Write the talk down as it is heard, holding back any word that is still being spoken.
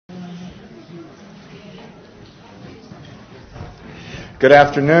Good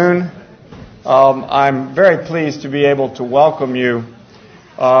afternoon. I'm very pleased to be able to welcome you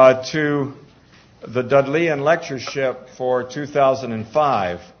to the Dudleian lectureship for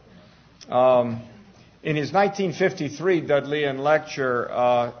 2005. In his 1953 Dudleian lecture,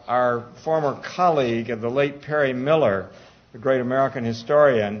 our former colleague, the late Perry Miller, the great American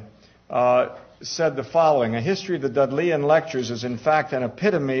historian, said the following: "A history of the Dudleian lectures is in fact an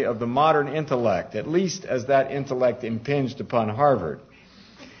epitome of the modern intellect, at least as that intellect impinged upon Harvard."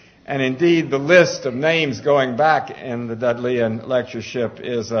 And indeed, the list of names going back in the Dudleian lectureship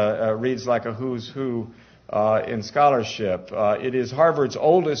reads like a who's who in scholarship. It is Harvard's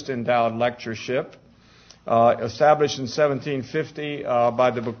oldest endowed lectureship, established in 1750 by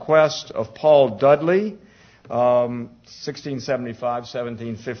the bequest of Paul Dudley,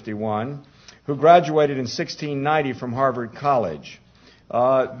 1675-1751, who graduated in 1690 from Harvard College.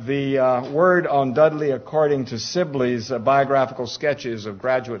 The word on Dudley, according to Sibley's biographical sketches of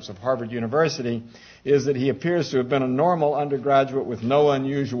graduates of Harvard University, is that he appears to have been a normal undergraduate with no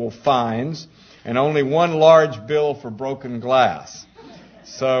unusual finds and only one large bill for broken glass.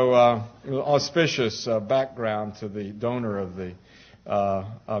 So, auspicious background to the donor of the to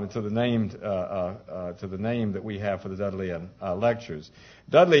the name that we have for the Dudleian lectures.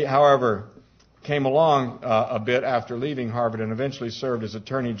 Dudley, however, came along a bit after leaving Harvard and eventually served as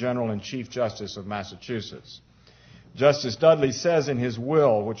Attorney General and Chief Justice of Massachusetts. Justice Dudley says in his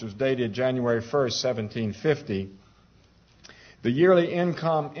will, which was dated January 1st, 1750, "The yearly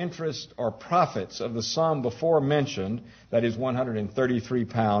income, interest, or profits of the sum before mentioned, that is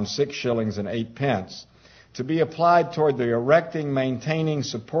 £133, 6 shillings and 8 pence, to be applied toward the erecting, maintaining,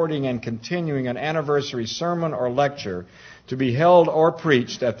 supporting, and continuing an anniversary sermon or lecture to be held or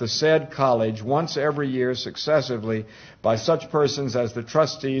preached at the said college once every year successively by such persons as the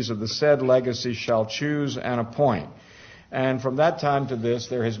trustees of the said legacy shall choose and appoint." And from that time to this,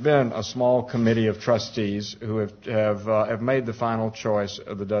 there has been a small committee of trustees who have made the final choice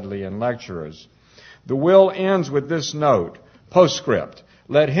of the Dudleian lecturers. The will ends with this note: postscript: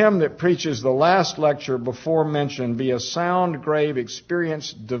 "Let him that preaches the last lecture before mentioned be a sound, grave,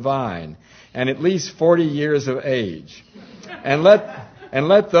 experienced divine, and at least 40 years of age. And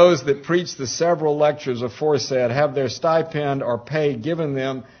let those that preach the several lectures aforesaid have their stipend or pay given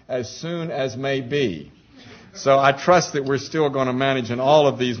them as soon as may be." So I trust that we're still going to manage in all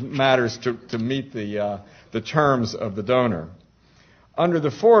of these matters to meet the terms of the donor. Under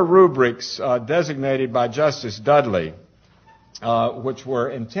the 4 rubrics designated by Justice Dudley, which were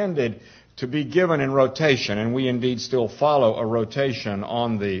intended to be given in rotation, and we indeed still follow a rotation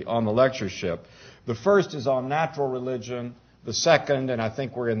on the lectureship. The first is on natural religion. The second, and I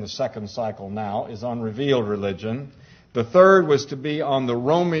think we're in the second cycle now, is on revealed religion. The third was to be on the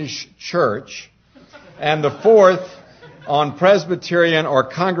Romish Church. And the fourth on Presbyterian or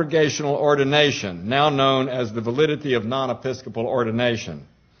congregational ordination, now known as the validity of non-episcopal ordination.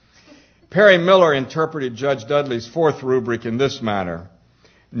 Perry Miller interpreted Judge Dudley's 4th rubric in this manner: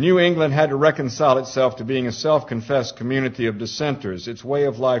 "New England had to reconcile itself to being a self-confessed community of dissenters, its way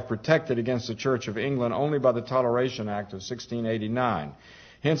of life protected against the Church of England only by the Toleration Act of 1689.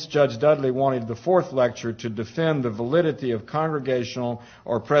 Hence, Judge Dudley wanted the 4th lecture to defend the validity of congregational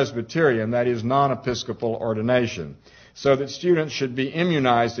or Presbyterian, that is, non-episcopal ordination, so that students should be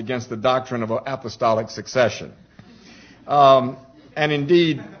immunized against the doctrine of apostolic succession." And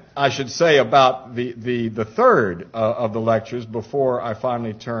indeed, I should say about the third of the lectures, before I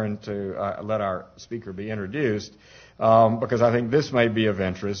finally turn to let our speaker be introduced, because I think this may be of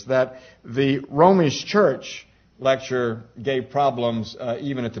interest, that the Romish Church lecture gave problems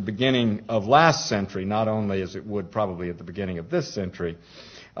even at the beginning of last century, not only as it would probably at the beginning of this century.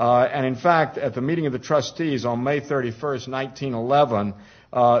 And in fact, at the meeting of the trustees on May 31st, 1911,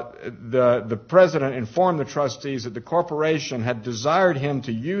 the president informed the trustees that the corporation had desired him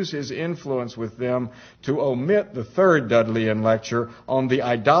to use his influence with them to omit the 3rd Dudleian lecture on the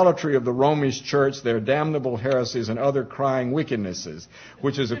idolatry of the Romish Church, their damnable heresies, and other crying wickednesses,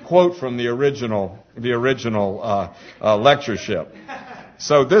 which is a quote from the original lectureship.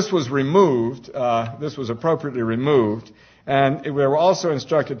 So this was removed. This was appropriately removed. And we were also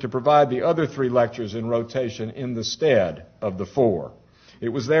instructed to provide the other 3 lectures in rotation in the stead of the 4. It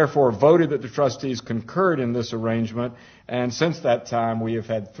was therefore voted that the trustees concurred in this arrangement, and since that time we have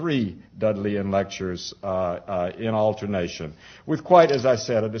had 3 Dudleian lectures in alternation, with quite, as I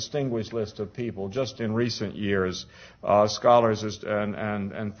said, a distinguished list of people. Just in recent years, scholars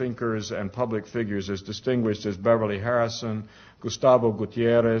and thinkers and public figures as distinguished as Beverly Harrison, Gustavo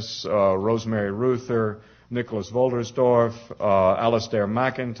Gutierrez, Rosemary Ruther, Nicholas Woldersdorf, Alastair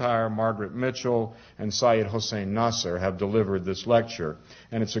McIntyre, Margaret Mitchell, and Syed Hossein Nasser have delivered this lecture.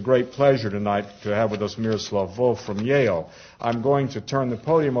 And it's a great pleasure tonight to have with us Miroslav Volf from Yale. I'm going to turn the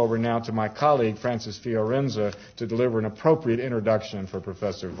podium over now to my colleague, Francis Fiorenza, to deliver an appropriate introduction for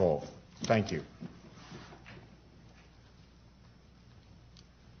Professor Volf. Thank you.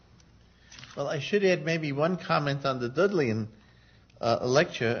 Well, I should add maybe one comment on the Dudleian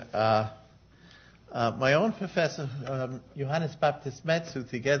lecture. My own professor, Johannes Baptist Metz, who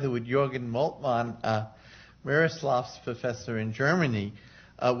together with Jürgen Moltmann, Miroslav's professor in Germany,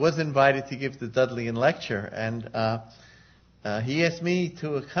 was invited to give the Dudleian lecture. And he asked me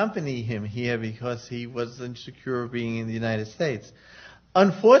to accompany him here because he was insecure of being in the United States.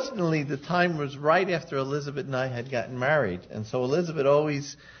 Unfortunately, the time was right after Elizabeth and I had gotten married. And so Elizabeth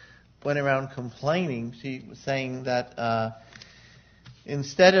always went around complaining. She was saying that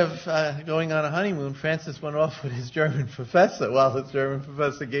instead of going on a honeymoon, Francis went off with his German professor while his German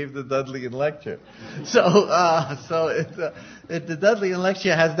professor gave the Dudleian lecture. So the Dudleian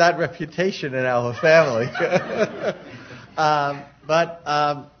lecture has that reputation in our family. But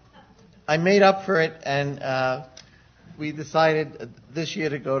I made up for it, and we decided this year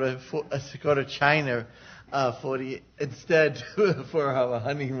to go to China instead for our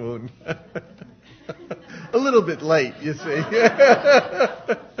honeymoon. A little bit late, you see.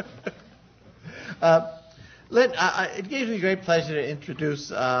 It gives me great pleasure to introduce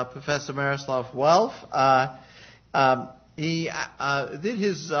Professor Miroslav Volf. He did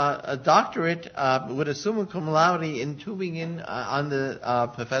his doctorate with a summa cum laude in Tübingen under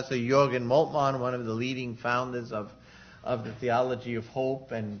Professor Jürgen Moltmann, one of the leading founders of the theology of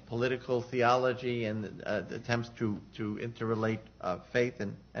hope and political theology and attempts to interrelate faith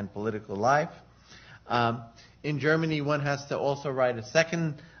and political life. In Germany, one has to also write a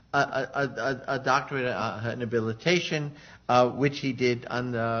second a doctorate, an habilitation, which he did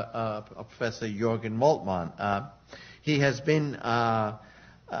under Professor Jürgen Moltmann. He has been an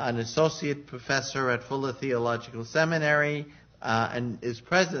associate professor at Fuller Theological Seminary and is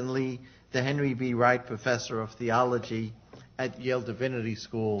presently the Henry B. Wright Professor of Theology at Yale Divinity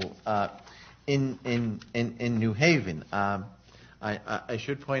School in New Haven. I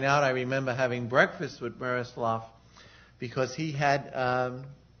should point out, I remember having breakfast with Miroslav because he had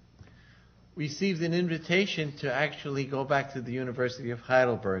received an invitation to actually go back to the University of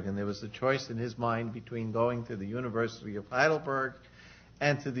Heidelberg, and there was a choice in his mind between going to the University of Heidelberg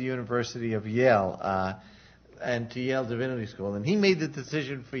and to the University of Yale, and to Yale Divinity School. And he made the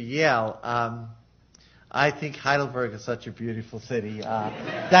decision for Yale. I think Heidelberg is such a beautiful city.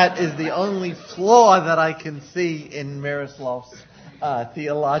 That is the only flaw that I can see in Miroslav's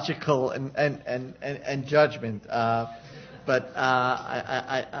theological and judgment. But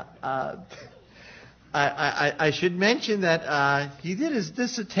I should mention that he did his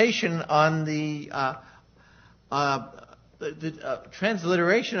dissertation on the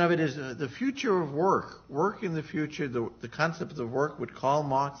transliteration of it is the future of work in the future, the concept of work with Karl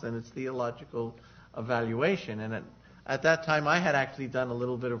Marx and its theological evaluation. And at that time, I had actually done a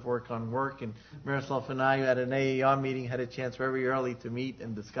little bit of work on work, and Miroslav and I at an AAR meeting had a chance very early to meet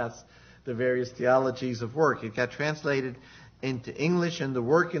and discuss the various theologies of work. It got translated into English, and The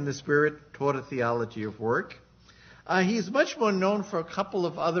Work in the Spirit taught a theology of work. He is much more known for a couple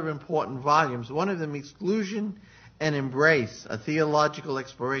of other important volumes. One of them, Exclusion and Embrace, a theological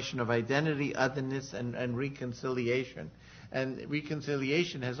exploration of identity, otherness, and reconciliation. And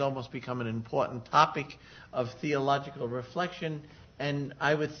reconciliation has almost become an important topic of theological reflection, and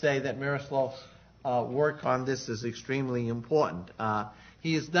I would say that Miroslav's work on this is extremely important.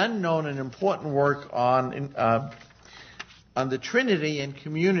 He has then known an important work on the Trinity and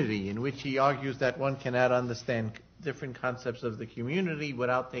community, in which he argues that one cannot understand different concepts of the community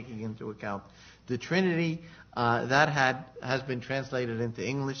without taking into account the Trinity. That has been translated into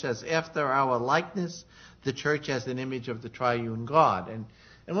English as After Our Likeness, the Church as an Image of the Triune God. And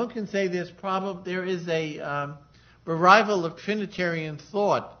one can say there is a revival of Trinitarian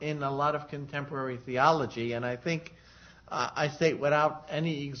thought in a lot of contemporary theology, and I think I say without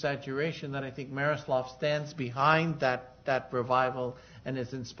any exaggeration that I think Miroslav stands behind that revival and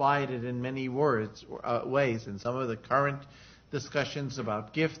has inspired it in many ways. And some of the current discussions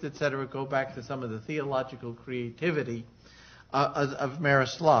about gift, etc., go back to some of the theological creativity of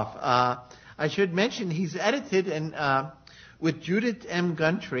Miroslav. I should mention he's edited with Judith M.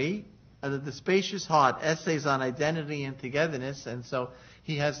 Gundry, The Spacious Heart, Essays on Identity and Togetherness, and so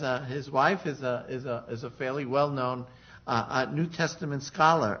he has his wife is a fairly well-known New Testament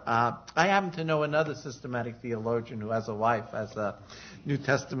scholar. I happen to know another systematic theologian who has a wife as a New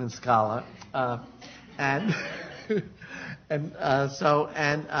Testament scholar. And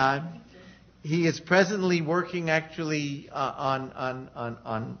he is presently working actually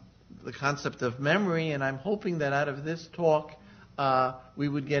on the concept of memory, and I'm hoping that out of this talk we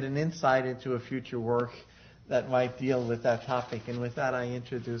would get an insight into a future work that might deal with that topic. And with that, I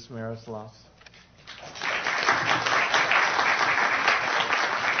introduce Miroslav.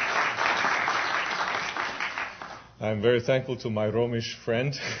 I'm very thankful to my Romish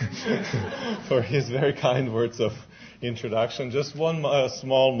friend for his very kind words of introduction. Just one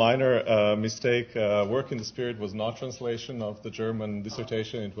small minor mistake. Work in the Spirit was not translation of the German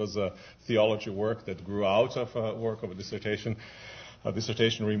dissertation. It was a theology work that grew out of a work of a dissertation. A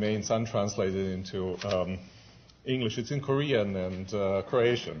dissertation remains untranslated into English. It's in Korean and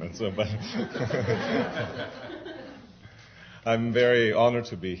Croatian. And so, but I'm very honored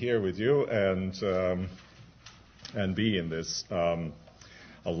to be here with you and be in this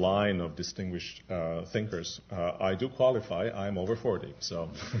a line of distinguished thinkers. I do qualify. I'm over 40. So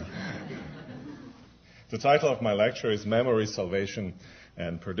the title of my lecture is Memory, Salvation,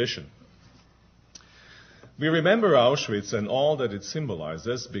 and Perdition. We remember Auschwitz and all that it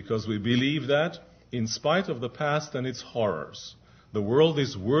symbolizes because we believe that, in spite of the past and its horrors, the world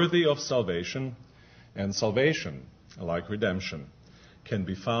is worthy of salvation, and salvation, like redemption, can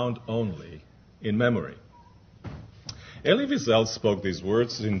be found only in memory. Elie Wiesel spoke these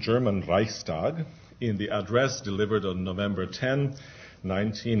words in German Reichstag in the address delivered on November 10,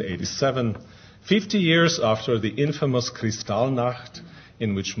 1987, 50 years after the infamous Kristallnacht,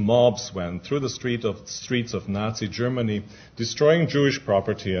 in which mobs went through the streets of Nazi Germany, destroying Jewish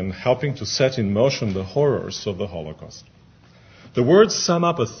property and helping to set in motion the horrors of the Holocaust. The words sum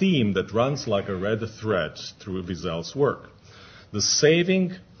up a theme that runs like a red thread through Wiesel's work: the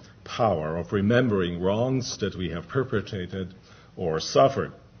saving power of remembering wrongs that we have perpetrated or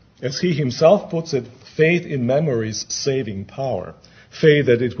suffered. As he himself puts it, faith in memory's saving power, faith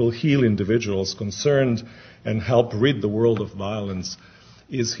that it will heal individuals concerned and help rid the world of violence,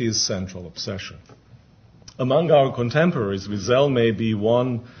 is his central obsession. Among our contemporaries, Wiesel may be the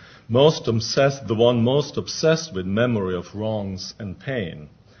one most obsessed with memory of wrongs and pain.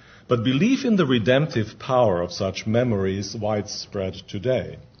 But belief in the redemptive power of such memory is widespread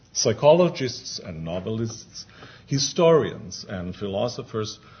today. Psychologists and novelists, historians and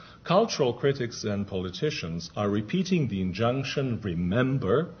philosophers, cultural critics and politicians are repeating the injunction,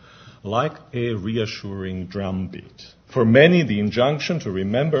 remember, like a reassuring drumbeat. For many, the injunction to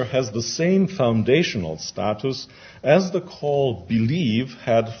remember has the same foundational status as the call believe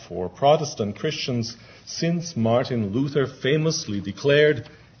had for Protestant Christians since Martin Luther famously declared,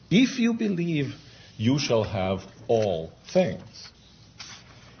 "If you believe, you shall have all things."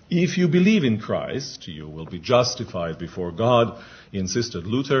 If you believe in Christ, you will be justified before God, insisted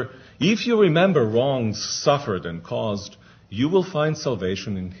Luther. If you remember wrongs suffered and caused, you will find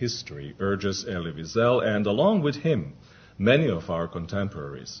salvation in history, urges Elie Wiesel, and along with him, many of our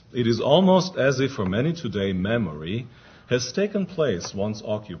contemporaries. It is almost as if for many today, memory has taken place once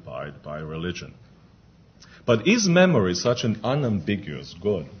occupied by religion. But is memory such an unambiguous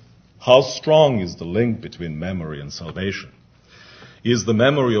good? How strong is the link between memory and salvation? Isn't the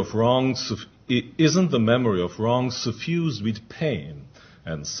memory of wrongs suffused with pain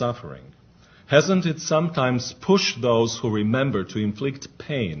and suffering? Hasn't it sometimes pushed those who remember to inflict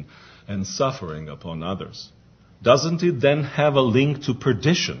pain and suffering upon others? Doesn't it then have a link to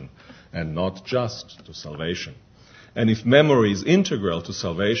perdition and not just to salvation? And if memory is integral to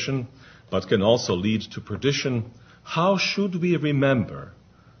salvation, but can also lead to perdition, how should we remember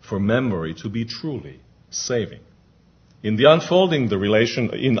for memory to be truly saving? In unfolding the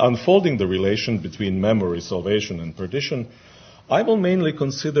relation between memory, salvation, and perdition, I will mainly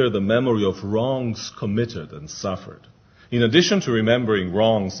consider the memory of wrongs committed and suffered. In addition to remembering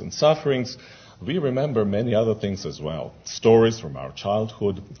wrongs and sufferings, we remember many other things as well. Stories from our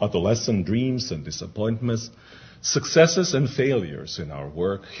childhood, adolescent dreams and disappointments, successes and failures in our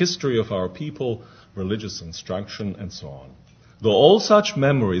work, history of our people, religious instruction, and so on. Though all such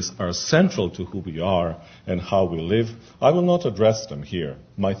memories are central to who we are and how we live, I will not address them here.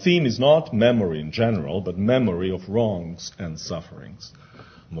 My theme is not memory in general, but memory of wrongs and sufferings.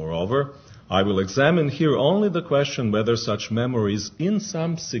 Moreover, I will examine here only the question whether such memory is in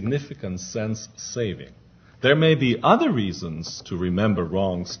some significant sense saving. There may be other reasons to remember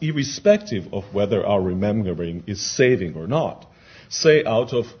wrongs, irrespective of whether our remembering is saving or not, say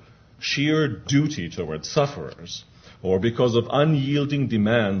out of sheer duty toward sufferers, or because of unyielding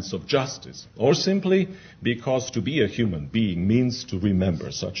demands of justice, or simply because to be a human being means to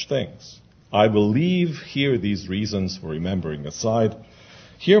remember such things. I will leave here these reasons for remembering aside.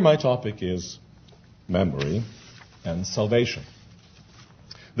 Here my topic is memory, and salvation.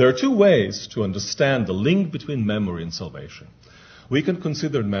 There are two ways to understand the link between memory and salvation. We can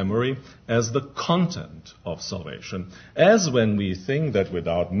consider memory as the content of salvation, as when we think that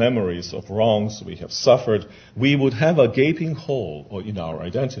without memories of wrongs we have suffered, we would have a gaping hole in our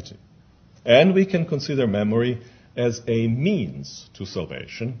identity. And we can consider memory as a means to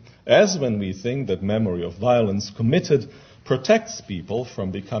salvation, as when we think that memory of violence committed protects people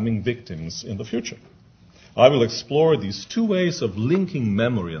from becoming victims in the future. I will explore these two ways of linking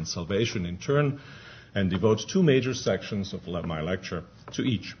memory and salvation in turn and devote two major sections of my lecture to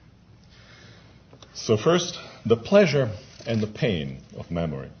each. So first, the pleasure and the pain of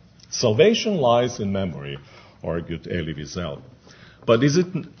memory. Salvation lies in memory, argued Elie Wiesel. But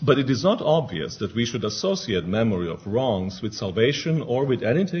it is not obvious that we should associate memory of wrongs with salvation or with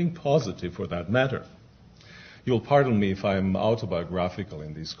anything positive for that matter. You'll pardon me if I'm autobiographical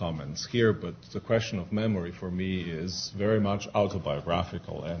in these comments here, but the question of memory for me is very much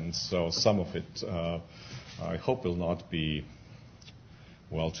autobiographical, and so some of it I hope will not be,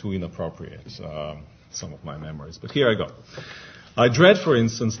 too inappropriate, some of my memories. But here I go. I dread, for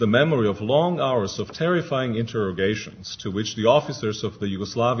instance, the memory of long hours of terrifying interrogations to which the officers of the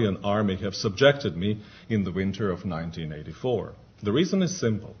Yugoslavian army have subjected me in the winter of 1984. The reason is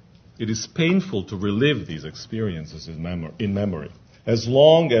simple. It is painful to relive these experiences in memory. As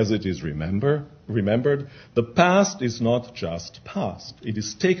long as it is remembered, the past is not just past. It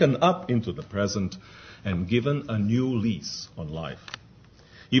is taken up into the present and given a new lease on life.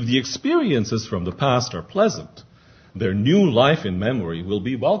 If the experiences from the past are pleasant, their new life in memory will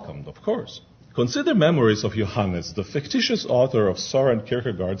be welcomed, of course. Consider memories of Johannes, the fictitious author of Søren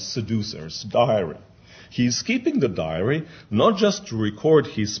Kierkegaard's Seducer's diary. He is keeping the diary not just to record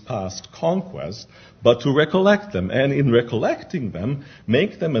his past conquests, but to recollect them, and in recollecting them,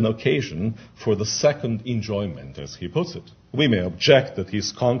 make them an occasion for the second enjoyment, as he puts it. We may object that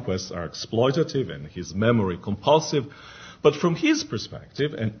his conquests are exploitative and his memory compulsive, but from his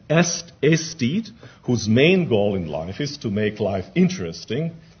perspective, an aesthete whose main goal in life is to make life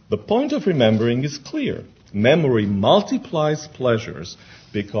interesting, the point of remembering is clear. Memory multiplies pleasures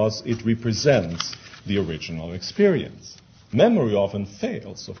because it represents the original experience. Memory often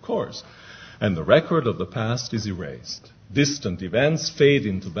fails, of course, and the record of the past is erased. Distant events fade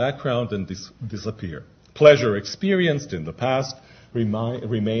into background and disappear. Pleasure experienced in the past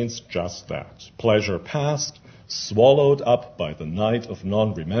remains just that. Pleasure past, swallowed up by the night of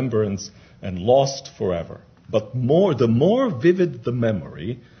non-remembrance and lost forever. But the more vivid the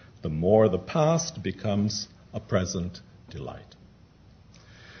memory, the more the past becomes a present delight.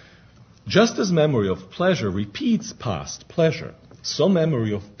 Just as memory of pleasure repeats past pleasure, so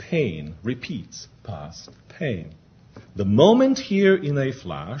memory of pain repeats past pain. The moment here in a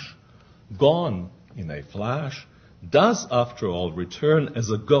flash, gone in a flash, does after all return as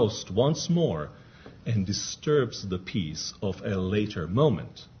a ghost once more and disturbs the peace of a later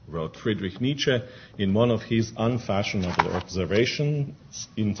moment, wrote Friedrich Nietzsche in one of his unfashionable observations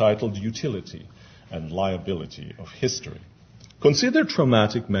entitled Utility and Liability of History. Consider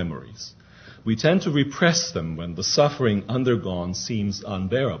traumatic memories. We tend to repress them when the suffering undergone seems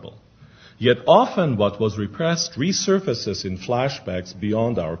unbearable. Yet often what was repressed resurfaces in flashbacks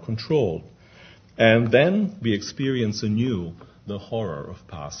beyond our control. And then we experience anew the horror of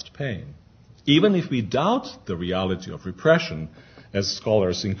past pain. Even if we doubt the reality of repression, as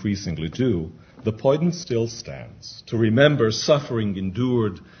scholars increasingly do, the point still stands. To remember suffering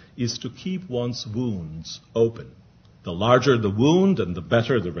endured is to keep one's wounds open. The larger the wound and the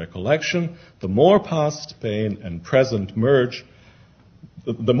better the recollection, the more past pain and present merge,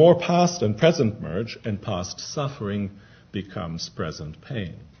 the more past and present merge, and past suffering becomes present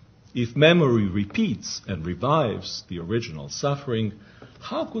pain. If memory repeats and revives the original suffering,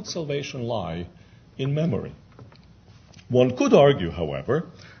 how could salvation lie in memory? One could argue, however,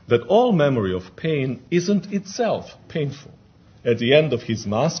 that all memory of pain isn't itself painful. At the end of his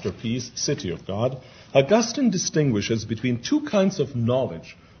masterpiece, City of God, Augustine distinguishes between two kinds of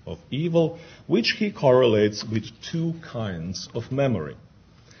knowledge of evil, which he correlates with two kinds of memory.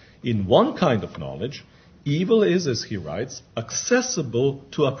 In one kind of knowledge, evil is, as he writes, accessible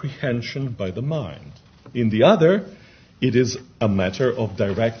to apprehension by the mind. In the other, it is a matter of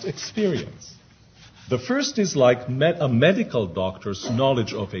direct experience. The first is like a medical doctor's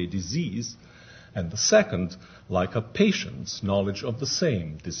knowledge of a disease, and the second like a patient's knowledge of the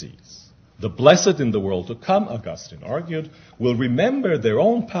same disease. The blessed in the world to come, Augustine argued, will remember their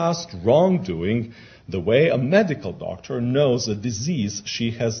own past wrongdoing the way a medical doctor knows a disease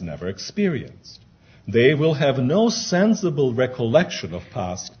she has never experienced. They will have no sensible recollection of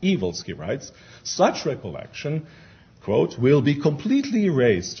past evils, he writes. Such recollection, quote, will be completely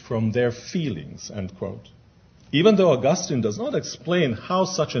erased from their feelings, end quote. Even though Augustine does not explain how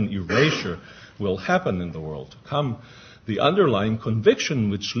such an erasure will happen in the world to come, the underlying conviction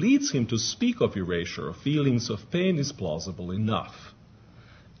which leads him to speak of erasure of feelings of pain is plausible enough.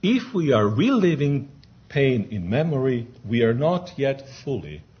 If we are reliving pain in memory, we are not yet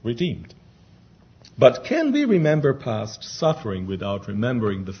fully redeemed. But can we remember past suffering without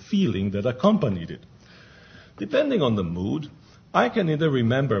remembering the feeling that accompanied it? Depending on the mood, I can either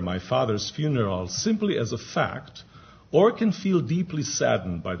remember my father's funeral simply as a fact, or can feel deeply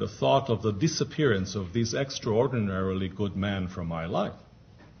saddened by the thought of the disappearance of this extraordinarily good man from my life.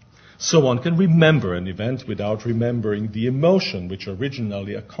 So one can remember an event without remembering the emotion which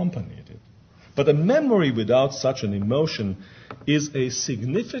originally accompanied it. But a memory without such an emotion is a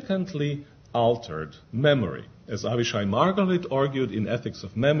significantly altered memory. As Avishai Margalit argued in Ethics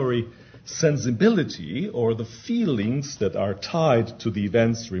of Memory, sensibility, or the feelings that are tied to the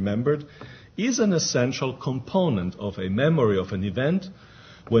events remembered, is an essential component of a memory of an event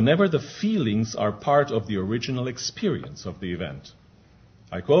whenever the feelings are part of the original experience of the event.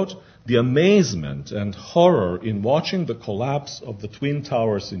 I quote, "The amazement and horror in watching the collapse of the Twin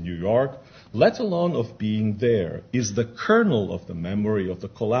Towers in New York, let alone of being there, is the kernel of the memory of the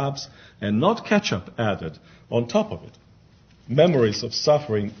collapse and not ketchup added on top of it. Memories of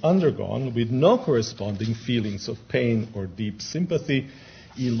suffering undergone with no corresponding feelings of pain or deep sympathy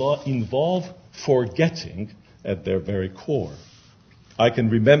involve forgetting at their very core. I can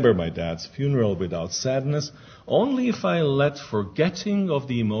remember my dad's funeral without sadness only if I let forgetting of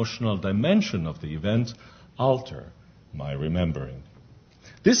the emotional dimension of the event alter my remembering."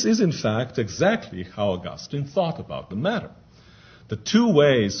 This is, in fact, exactly how Augustine thought about the matter. The two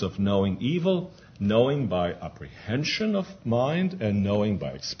ways of knowing evil, knowing by apprehension of mind and knowing by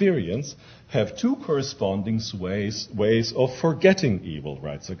experience, have two corresponding ways of forgetting evil,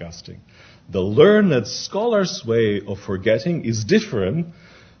 writes Augustine. The learned scholar's way of forgetting is different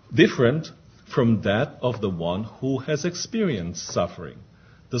from that of the one who has experienced suffering.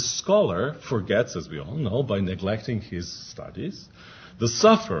 The scholar forgets, as we all know, by neglecting his studies. The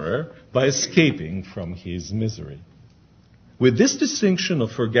sufferer by escaping from his misery. With this distinction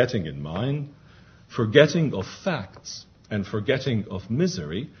of forgetting in mind, forgetting of facts, and forgetting of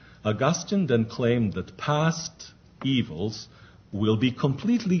misery, Augustine then claimed that past evils will be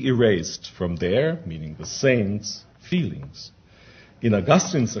completely erased from their, meaning the saints', feelings. In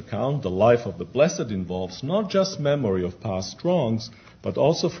Augustine's account, the life of the blessed involves not just memory of past wrongs, but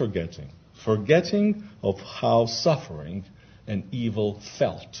also forgetting of how suffering and evil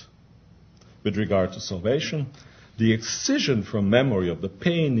felt. With regard to salvation, the excision from memory of the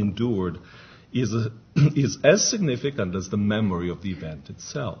pain endured is as significant as the memory of the event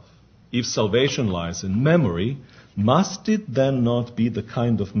itself. If salvation lies in memory, must it then not be the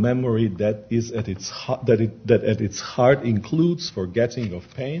kind of memory that at its heart includes forgetting of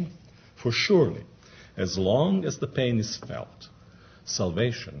pain? For surely, as long as the pain is felt,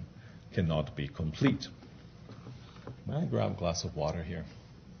 salvation cannot be complete. May I grab a glass of water here?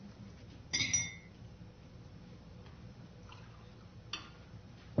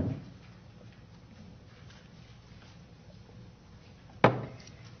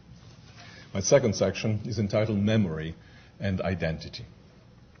 My second section is entitled Memory and Identity.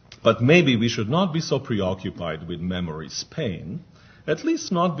 But maybe we should not be so preoccupied with memory's pain, at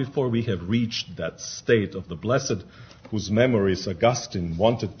least not before we have reached that state of the blessed whose memories Augustine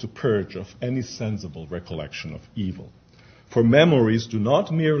wanted to purge of any sensible recollection of evil. For memories do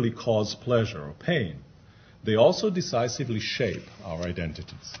not merely cause pleasure or pain, they also decisively shape our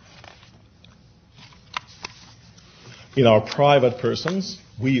identities. In our private persons,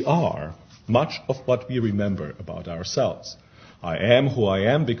 we are much of what we remember about ourselves. I am who I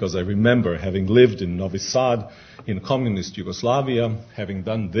am because I remember having lived in Novi Sad in communist Yugoslavia, having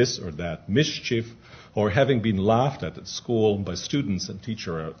done this or that mischief, or having been laughed at school by students and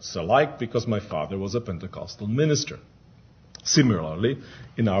teachers alike because my father was a Pentecostal minister. Similarly,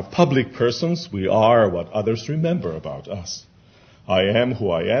 in our public persons, we are what others remember about us. I am who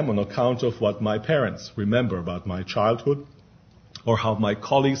I am on account of what my parents remember about my childhood, or how my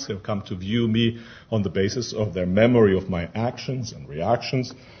colleagues have come to view me on the basis of their memory of my actions and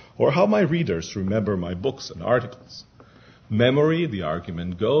reactions, or how my readers remember my books and articles. Memory, the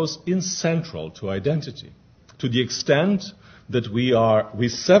argument goes, is central to identity, to the extent that we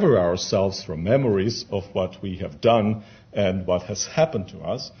sever ourselves from memories of what we have done and what has happened to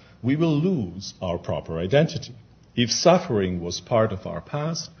us, we will lose our proper identity. If suffering was part of our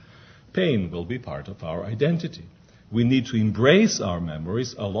past, Pain will be part of our identity. We need to embrace our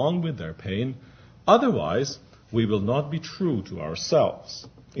memories along with their pain. Otherwise, we will not be true to ourselves.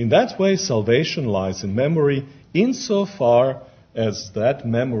 In that way, salvation lies in memory insofar as that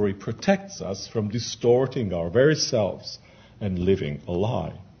memory protects us from distorting our very selves and living a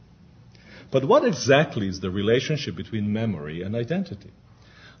lie. But what exactly is the relationship between memory and identity?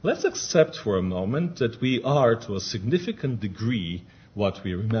 Let's accept for a moment that we are, to a significant degree, what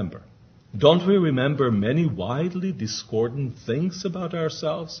we remember. Don't we remember many widely discordant things about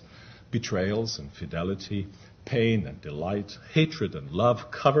ourselves? Betrayals and fidelity, pain and delight, hatred and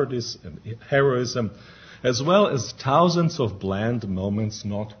love, cowardice and heroism, as well as thousands of bland moments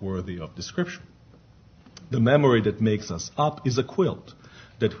not worthy of description. The memory that makes us up is a quilt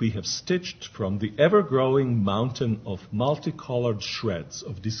that we have stitched from the ever-growing mountain of multicolored shreds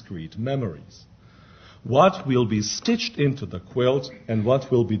of discrete memories. What will be stitched into the quilt and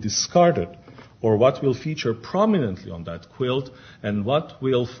what will be discarded, or what will feature prominently on that quilt and what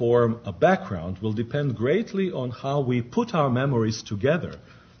will form a background, will depend greatly on how we put our memories together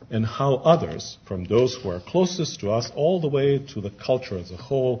and how others, from those who are closest to us all the way to the culture as a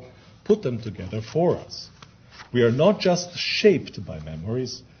whole, put them together for us. We are not just shaped by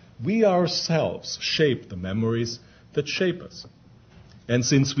memories, we ourselves shape the memories that shape us. And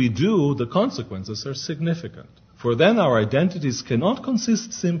since we do, the consequences are significant. For then our identities cannot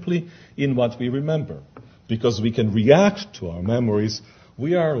consist simply in what we remember. Because we can react to our memories,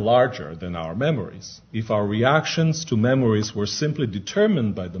 we are larger than our memories. If our reactions to memories were simply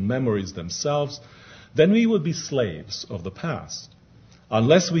determined by the memories themselves, then we would be slaves of the past.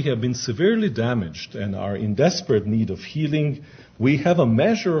 Unless we have been severely damaged and are in desperate need of healing, we have a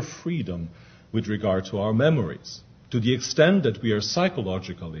measure of freedom with regard to our memories. To the extent that we are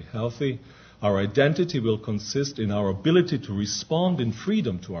psychologically healthy, our identity will consist in our ability to respond in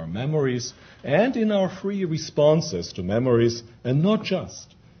freedom to our memories and in our free responses to memories, and not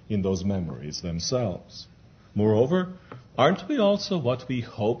just in those memories themselves. Moreover, aren't we also what we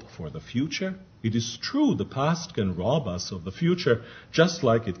hope for the future? It is true the past can rob us of the future just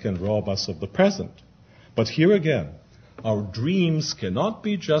like it can rob us of the present. But here again, our dreams cannot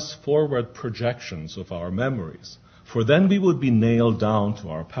be just forward projections of our memories. For then we would be nailed down to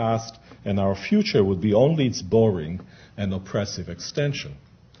our past, and our future would be only its boring and oppressive extension.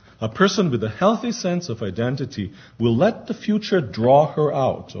 A person with a healthy sense of identity will let the future draw her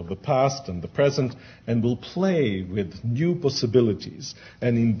out of the past and the present, and will play with new possibilities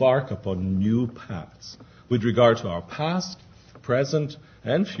and embark upon new paths. With regard to our past, present,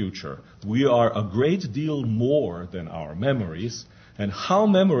 and future, we are a great deal more than our memories, and how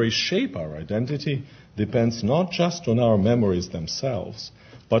memories shape our identity depends not just on our memories themselves,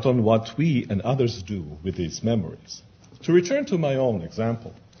 but on what we and others do with these memories. To return to my own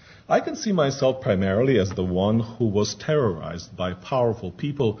example, I can see myself primarily as the one who was terrorized by powerful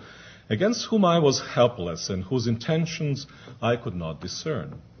people against whom I was helpless and whose intentions I could not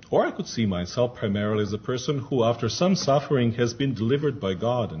discern. Or I could see myself primarily as a person who, after some suffering, has been delivered by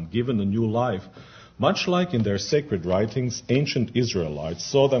God and given a new life. Much like in their sacred writings, ancient Israelites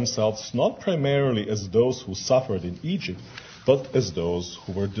saw themselves not primarily as those who suffered in Egypt, but as those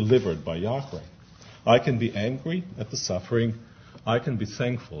who were delivered by Yahweh. I can be angry at the suffering. I can be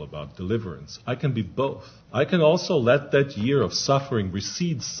thankful about deliverance. I can be both. I can also let that year of suffering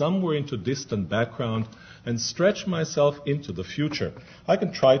recede somewhere into distant background and stretch myself into the future. I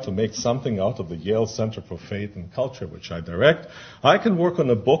can try to make something out of the Yale Center for Faith and Culture, which I direct. I can work on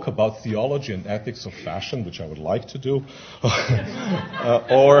a book about theology and ethics of fashion, which I would like to do.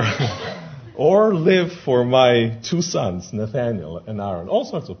 Or live for my two sons, Nathaniel and Aaron. All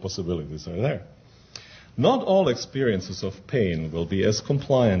sorts of possibilities are there. Not all experiences of pain will be as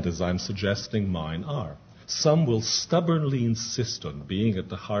compliant as I'm suggesting mine are. Some will stubbornly insist on being at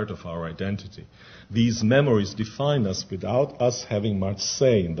the heart of our identity. These memories define us without us having much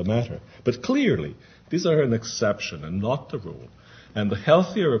say in the matter. But clearly, these are an exception and not the rule. And the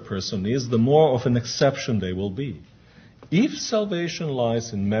healthier a person is, the more of an exception they will be. If salvation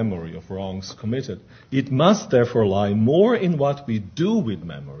lies in memory of wrongs committed, it must therefore lie more in what we do with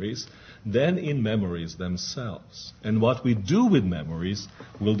memories than in memories themselves. And what we do with memories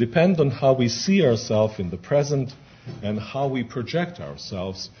will depend on how we see ourselves in the present and how we project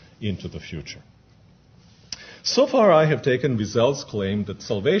ourselves into the future. So far I have taken Wiesel's claim that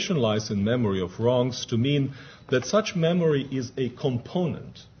salvation lies in memory of wrongs to mean that such memory is a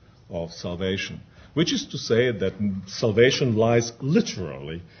component of salvation, which is to say that salvation lies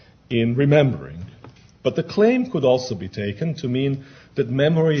literally in remembering. But the claim could also be taken to mean that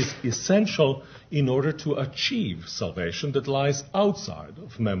memory is essential in order to achieve salvation that lies outside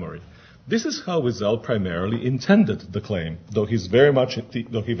of memory. This is how Wiesel primarily intended the claim, though he very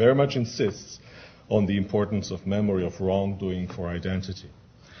much insists on the importance of memory of wrongdoing for identity.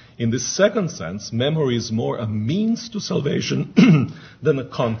 In this second sense, memory is more a means to salvation than a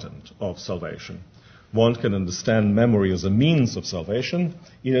content of salvation. One can understand memory as a means of salvation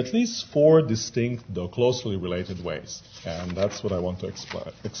in at least 4 distinct, though closely related ways. And that's what I want to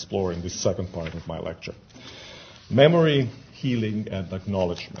explore in this second part of my lecture. Memory, healing, and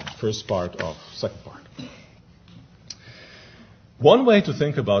acknowledgement. First part of second part. One way to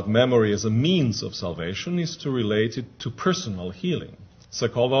think about memory as a means of salvation is to relate it to personal healing.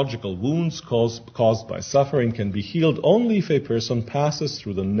 Psychological wounds caused by suffering can be healed only if a person passes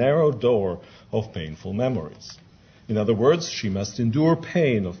through the narrow door of painful memories. In other words, she must endure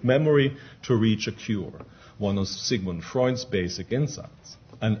pain of memory to reach a cure, one of Sigmund Freud's basic insights.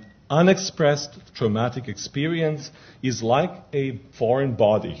 An unexpressed traumatic experience is like a foreign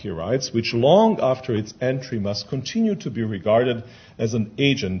body, he writes, which long after its entry must continue to be regarded as an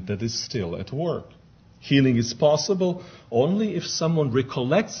agent that is still at work. Healing is possible only if someone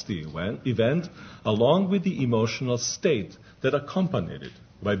recollects the event along with the emotional state that accompanied it,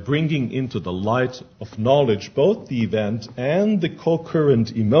 by bringing into the light of knowledge both the event and the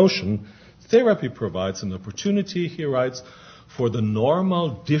co-current emotion. Therapy provides an opportunity, he writes, for the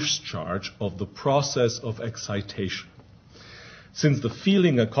normal discharge of the process of excitation. Since the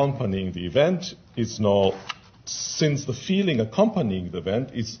feeling accompanying the event is no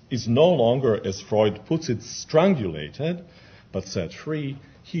longer, as Freud puts it, strangulated, but set free,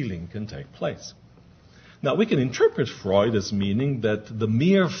 healing can take place. Now, we can interpret Freud as meaning that the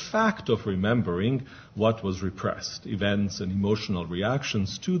mere fact of remembering what was repressed, events and emotional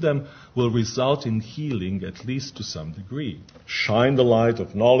reactions to them, will result in healing at least to some degree. Shine the light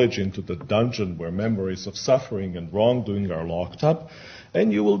of knowledge into the dungeon where memories of suffering and wrongdoing are locked up,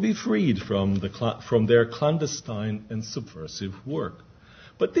 and you will be freed from their clandestine and subversive work.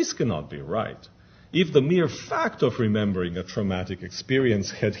 But this cannot be right. If the mere fact of remembering a traumatic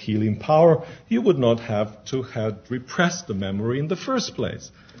experience had healing power, you would not have to have repressed the memory in the first place.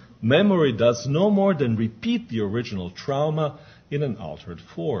 Memory does no more than repeat the original trauma in an altered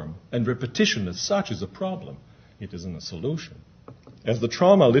form, and repetition as such is a problem. It isn't a solution. As the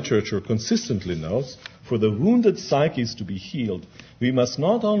trauma literature consistently notes, for the wounded psyches to be healed, we must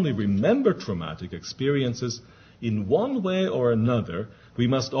not only remember traumatic experiences, in one way or another, we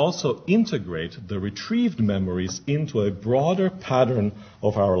must also integrate the retrieved memories into a broader pattern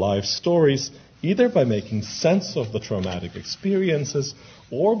of our life stories, either by making sense of the traumatic experiences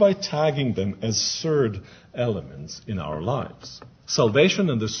or by tagging them as third elements in our lives.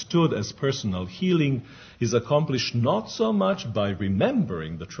 Salvation, understood as personal healing, is accomplished not so much by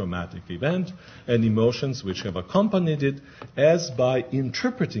remembering the traumatic event and emotions which have accompanied it, as by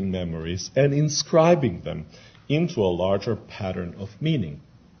interpreting memories and inscribing them into a larger pattern of meaning.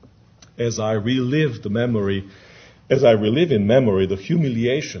 As I relive in memory the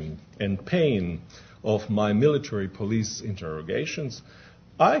humiliation and pain of my military police interrogations,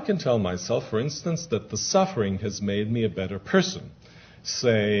 I can tell myself, for instance, that the suffering has made me a better person,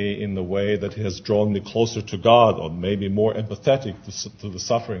 say in the way that it has drawn me closer to God or maybe more empathetic to the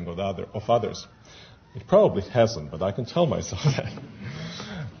suffering of others. It probably hasn't, but I can tell myself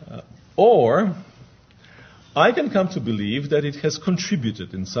that. Or I can come to believe that it has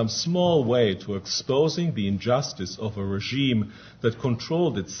contributed in some small way to exposing the injustice of a regime that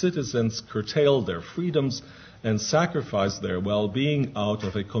controlled its citizens, curtailed their freedoms, and sacrificed their well-being out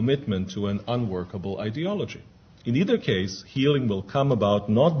of a commitment to an unworkable ideology. In either case, healing will come about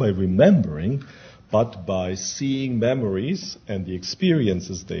not by remembering, but by seeing memories and the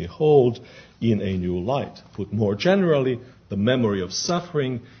experiences they hold in a new light. Put more generally, the memory of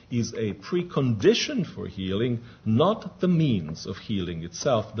suffering is a precondition for healing, not the means of healing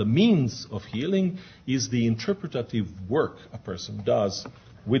itself. The means of healing is the interpretative work a person does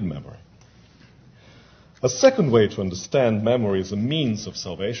with memory. A second way to understand memory as a means of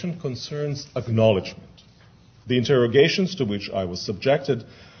salvation concerns acknowledgement. The interrogations to which I was subjected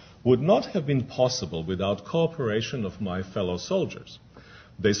would not have been possible without cooperation of my fellow soldiers.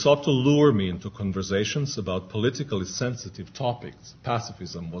 They sought to lure me into conversations about politically sensitive topics.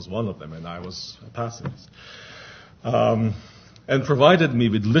 Pacifism was one of them, and I was a pacifist. And provided me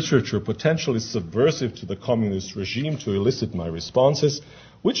with literature potentially subversive to the communist regime to elicit my responses,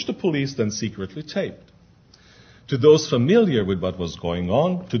 which the police then secretly taped. To those familiar with what was going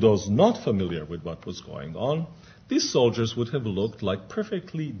on, to those not familiar with what was going on, these soldiers would have looked like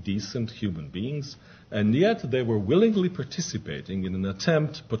perfectly decent human beings, and yet they were willingly participating in an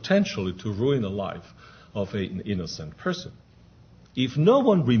attempt potentially to ruin the life of an innocent person. If no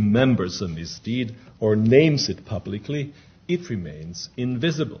one remembers a misdeed or names it publicly, it remains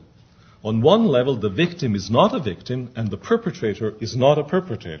invisible. On one level, the victim is not a victim and the perpetrator is not a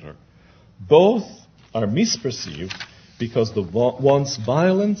perpetrator. Both are misperceived because the one's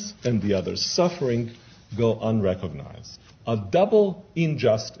violence and the other's suffering go unrecognized. A double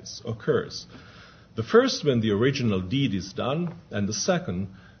injustice occurs. The first when the original deed is done, and the second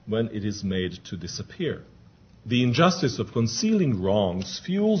when it is made to disappear. The injustice of concealing wrongs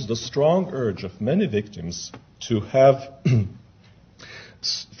fuels the strong urge of many victims to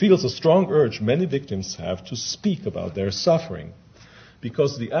feels a strong urge many victims have to speak about their suffering.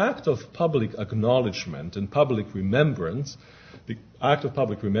 Because the act of public acknowledgement and public remembrance, the act of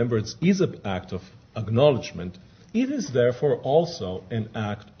public remembrance is an act of acknowledgement, it is therefore also an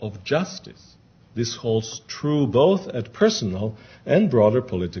act of justice. This holds true both at personal and broader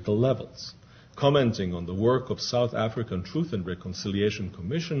political levels. Commenting on the work of South African Truth and Reconciliation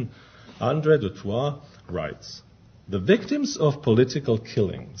Commission, André de Troyes writes, "The victims of political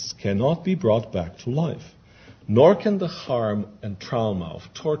killings cannot be brought back to life, nor can the harm and trauma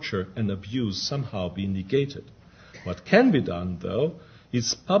of torture and abuse somehow be negated. What can be done, though,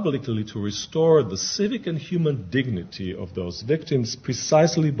 is publicly to restore the civic and human dignity of those victims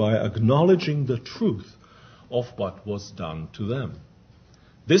precisely by acknowledging the truth of what was done to them."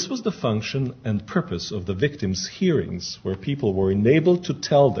 This was the function and purpose of the victims' hearings, where people were enabled to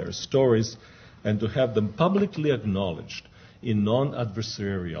tell their stories and to have them publicly acknowledged in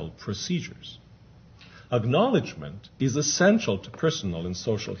non-adversarial procedures. Acknowledgement is essential to personal and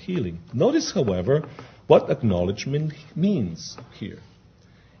social healing. Notice, however, what acknowledgement means here.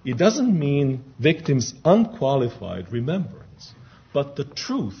 It doesn't mean victims' unqualified remembrance, but the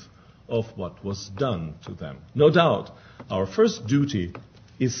truth of what was done to them. No doubt, our first duty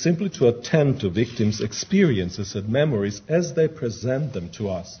is simply to attend to victims' experiences and memories as they present them to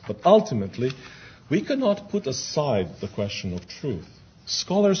us. But ultimately, we cannot put aside the question of truth.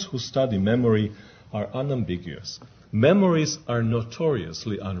 Scholars who study memory are unambiguous. Memories are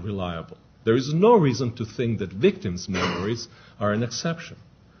notoriously unreliable. There is no reason to think that victims' memories are an exception.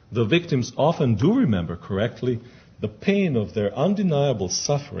 The victims often do remember correctly. The pain of their undeniable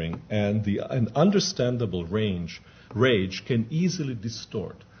suffering and an understandable rage can easily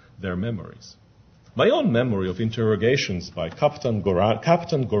distort their memories. My own memory of interrogations by Captain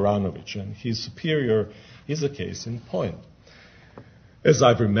Goranovich and his superior is a case in point. As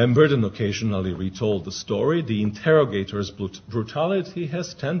I've remembered and occasionally retold the story, the interrogator's brutality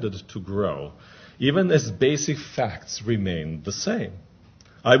has tended to grow, even as basic facts remain the same.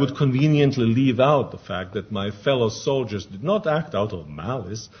 I would conveniently leave out the fact that my fellow soldiers did not act out of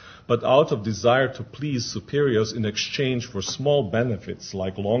malice, but out of desire to please superiors in exchange for small benefits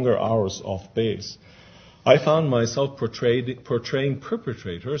like longer hours off base. I found myself portraying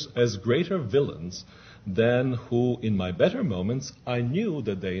perpetrators as greater villains than who, in my better moments, I knew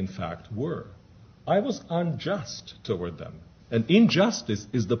that they in fact were. I was unjust toward them. And injustice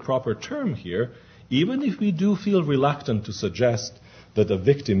is the proper term here, even if we do feel reluctant to suggest that a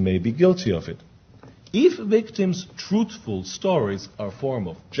victim may be guilty of it. If victims' truthful stories are a form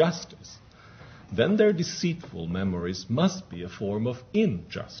of justice, then their deceitful memories must be a form of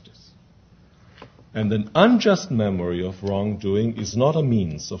injustice. And an unjust memory of wrongdoing is not a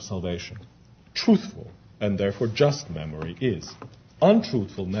means of salvation. Truthful, and therefore just memory is.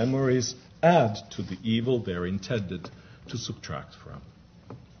 Untruthful memories add to the evil they're intended to subtract from.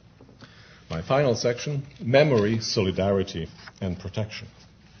 My final section, memory, solidarity, and protection.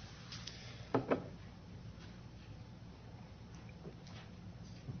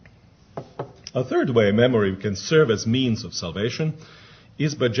 A third way memory can serve as means of salvation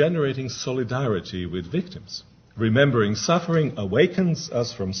is by generating solidarity with victims. Remembering suffering awakens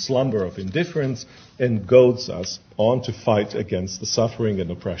us from slumber of indifference and goads us on to fight against the suffering and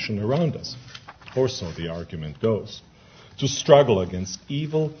oppression around us. Or so the argument goes. To struggle against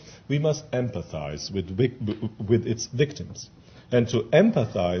evil, we must empathize with its victims. And to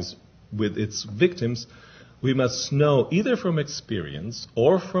empathize with its victims, we must know either from experience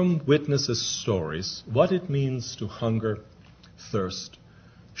or from witnesses' stories what it means to hunger, thirst,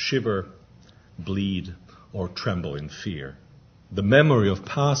 shiver, bleed, or tremble in fear. The memory of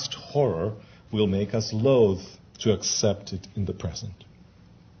past horror will make us loath to accept it in the present.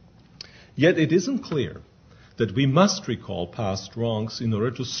 Yet it isn't clear that we must recall past wrongs in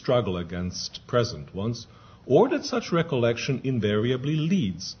order to struggle against present ones, or that such recollection invariably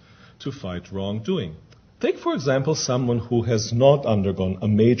leads to fight wrongdoing. Take, for example, someone who has not undergone a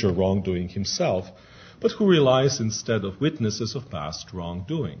major wrongdoing himself, but who relies instead of witnesses of past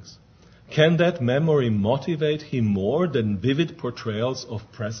wrongdoings. Can that memory motivate him more than vivid portrayals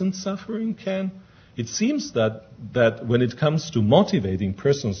of present suffering can? It seems that when it comes to motivating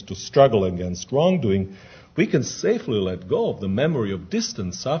persons to struggle against wrongdoing, we can safely let go of the memory of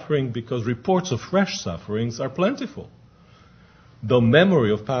distant suffering because reports of fresh sufferings are plentiful. Though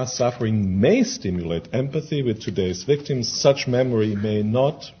memory of past suffering may stimulate empathy with today's victims, such memory may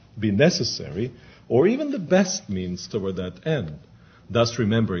not be necessary or even the best means toward that end. Thus,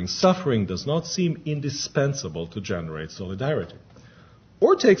 remembering suffering does not seem indispensable to generate solidarity.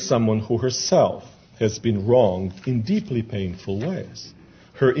 Or take someone who herself has been wronged in deeply painful ways.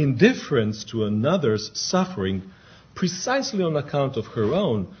 Her indifference to another's suffering, precisely on account of her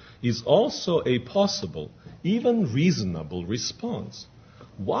own, is also a possible, even reasonable response.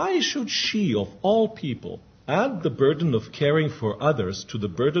 Why should she, of all people, add the burden of caring for others to the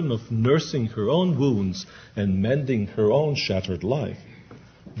burden of nursing her own wounds and mending her own shattered life?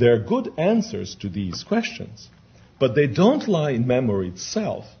 There are good answers to these questions, but they don't lie in memory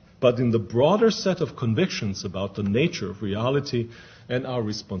itself, but in the broader set of convictions about the nature of reality and our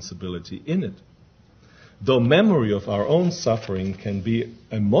responsibility in it. Though memory of our own suffering can be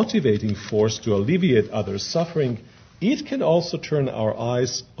a motivating force to alleviate others' suffering, it can also turn our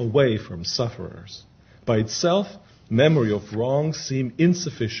eyes away from sufferers. By itself, memory of wrong seems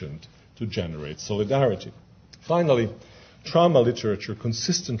insufficient to generate solidarity. Finally, trauma literature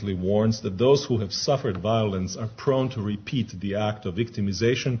consistently warns that those who have suffered violence are prone to repeat the act of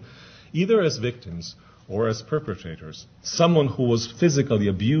victimization, either as victims or as perpetrators. Someone who was physically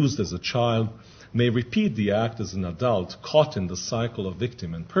abused as a child may repeat the act as an adult, caught in the cycle of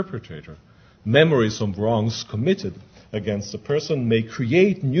victim and perpetrator. Memories of wrongs committed against a person may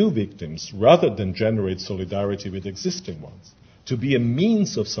create new victims rather than generate solidarity with existing ones. To be a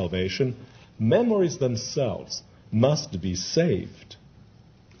means of salvation, memories themselves must be saved.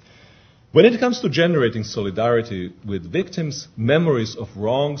 When it comes to generating solidarity with victims, memories of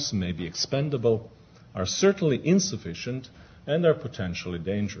wrongs may be expendable, are certainly insufficient, and are potentially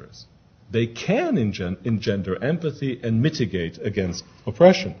dangerous. They can engender empathy and mitigate against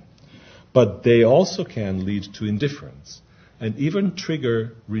oppression, but they also can lead to indifference and even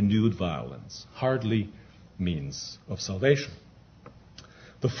trigger renewed violence, hardly means of salvation.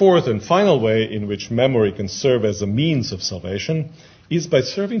 The fourth and final way in which memory can serve as a means of salvation is by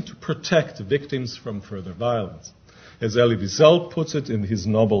serving to protect victims from further violence. As Elie Wiesel puts it in his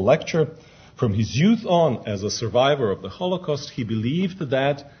noble lecture, from his youth on as a survivor of the Holocaust, he believed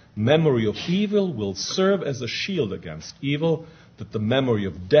that memory of evil will serve as a shield against evil, that the memory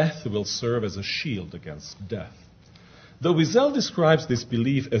of death will serve as a shield against death. Though Wiesel describes this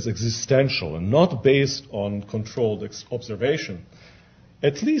belief as existential and not based on controlled observation,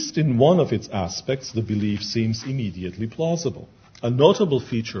 at least in one of its aspects, the belief seems immediately plausible. A notable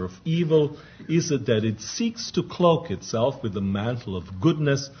feature of evil is that it seeks to cloak itself with the mantle of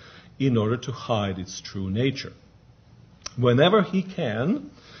goodness in order to hide its true nature. Whenever he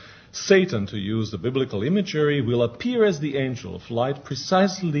can, Satan, to use the biblical imagery, will appear as the angel of light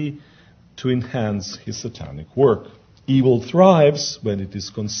precisely to enhance his satanic work. Evil thrives when it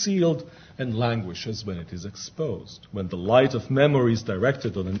is concealed and languishes when it is exposed. When the light of memory is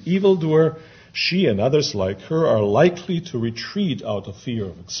directed on an evildoer, she and others like her are likely to retreat out of fear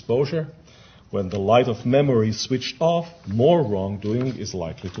of exposure. When the light of memory is switched off, more wrongdoing is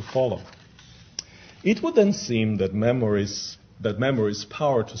likely to follow. It would then seem that memory's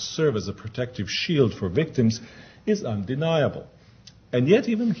power to serve as a protective shield for victims is undeniable. And yet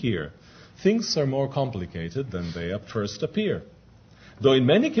even here, things are more complicated than they at first appear. Though in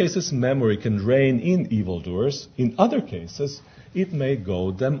many cases memory can rein in evildoers, in other cases it may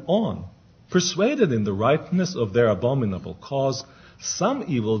goad them on. Persuaded in the rightness of their abominable cause, some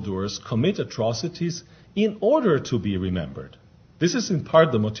evildoers commit atrocities in order to be remembered. This is in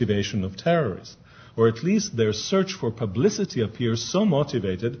part the motivation of terrorists, or at least their search for publicity appears so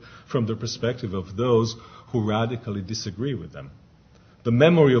motivated from the perspective of those who radically disagree with them. The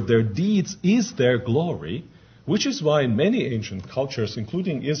memory of their deeds is their glory, which is why in many ancient cultures,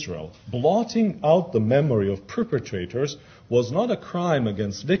 including Israel, blotting out the memory of perpetrators was not a crime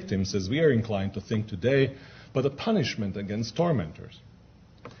against victims, as we are inclined to think today, but a punishment against tormentors.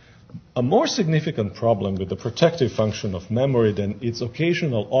 A more significant problem with the protective function of memory than its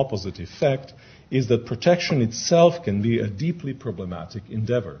occasional opposite effect is that protection itself can be a deeply problematic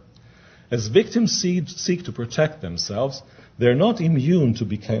endeavor. As victims seek to protect themselves, they're not immune to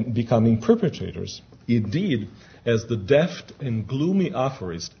becoming perpetrators. Indeed, as the deft and gloomy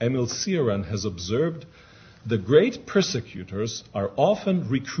aphorist Emil Cioran has observed, the great persecutors are often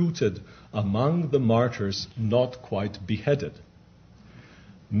recruited among the martyrs not quite beheaded.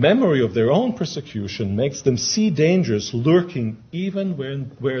 Memory of their own persecution makes them see dangers lurking even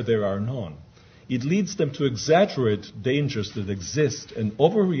where there are none. It leads them to exaggerate dangers that exist and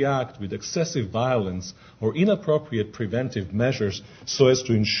overreact with excessive violence or inappropriate preventive measures so as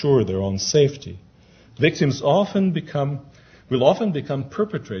to ensure their own safety. Victims will often become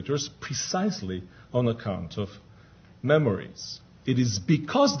perpetrators precisely on account of memories. It is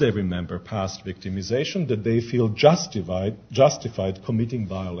because they remember past victimization that they feel justified committing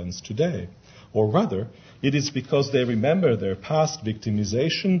violence today. Or rather, it is because they remember their past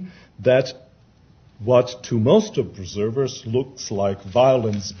victimization that what to most observers looks like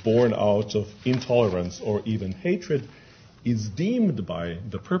violence born out of intolerance or even hatred is deemed by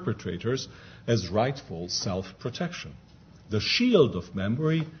the perpetrators as rightful self-protection. The shield of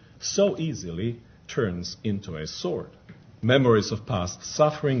memory so easily turns into a sword. Memories of past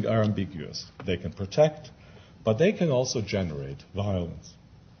suffering are ambiguous. They can protect, but they can also generate violence.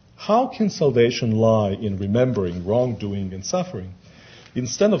 How can salvation lie in remembering wrongdoing and suffering?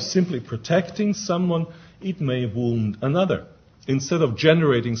 Instead of simply protecting someone, it may wound another. Instead of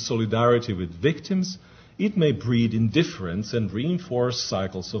generating solidarity with victims, it may breed indifference and reinforce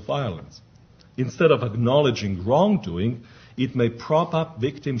cycles of violence. Instead of acknowledging wrongdoing, it may prop up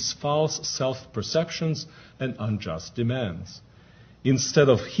victims' false self-perceptions and unjust demands. Instead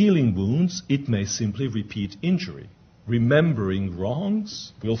of healing wounds, it may simply repeat injury. Remembering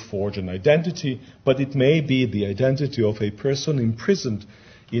wrongs will forge an identity, but it may be the identity of a person imprisoned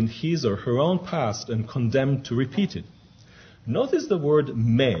in his or her own past and condemned to repeat it. Notice the word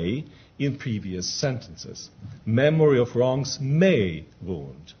may in previous sentences. Memory of wrongs may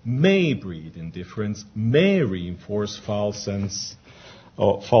wound, may breed indifference, may reinforce false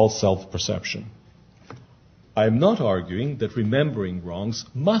self-perception. I am not arguing that remembering wrongs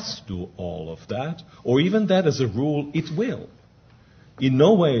must do all of that, or even that as a rule it will. In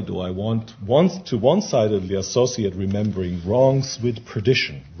no way do I want to one-sidedly associate remembering wrongs with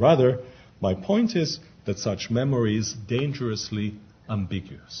perdition. Rather, my point is that such memory is dangerously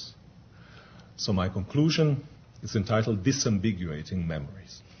ambiguous. So my conclusion is entitled Disambiguating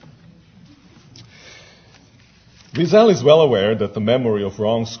Memories. Wiesel is well aware that the memory of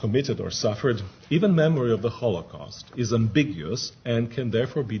wrongs committed or suffered, even memory of the Holocaust, is ambiguous and can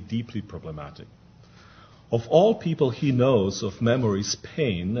therefore be deeply problematic. Of all people he knows of memory's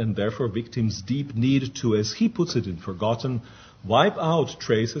pain and therefore victims' deep need to, as he puts it in Forgotten, wipe out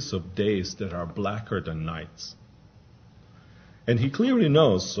traces of days that are blacker than nights. And he clearly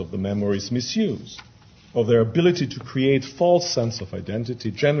knows of the memory's misuse, of their ability to create false sense of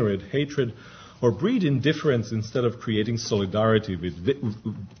identity, generate hatred, or breed indifference instead of creating solidarity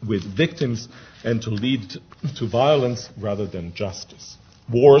with victims and to lead to violence rather than justice.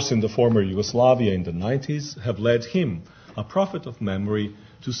 Wars in the former Yugoslavia in the 90s have led him, a prophet of memory,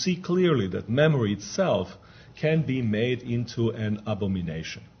 to see clearly that memory itself can be made into an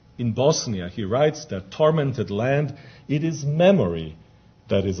abomination. In Bosnia, he writes that tormented land, it is memory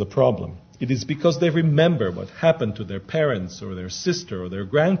that is a problem. It is because they remember what happened to their parents or their sister or their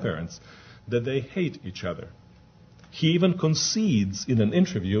grandparents that they hate each other. He even concedes in an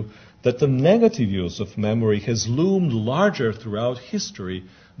interview that the negative use of memory has loomed larger throughout history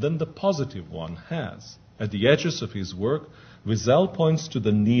than the positive one has. At the edges of his work, Wiesel points to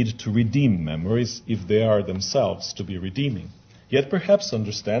the need to redeem memories if they are themselves to be redeeming. Yet perhaps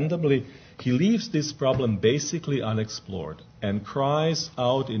understandably, he leaves this problem basically unexplored and cries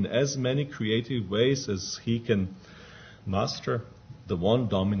out in as many creative ways as he can master the one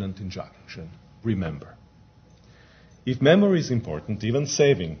dominant injunction: remember. If memory is important, even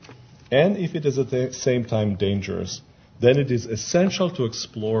saving, and if it is at the same time dangerous, then it is essential to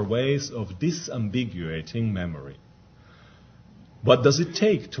explore ways of disambiguating memory. What does it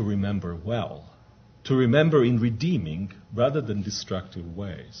take to remember well? To remember in redeeming rather than destructive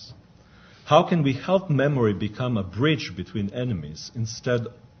ways? How can we help memory become a bridge between enemies instead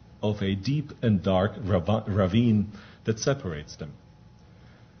of a deep and dark ravine that separates them?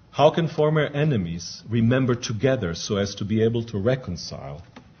 How can former enemies remember together so as to be able to reconcile?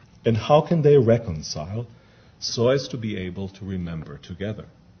 And how can they reconcile so as to be able to remember together?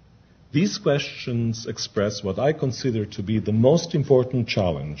 These questions express what I consider to be the most important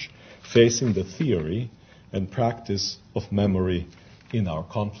challenge facing the theory and practice of memory in our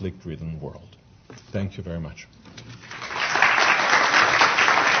conflict-ridden world. Thank you very much.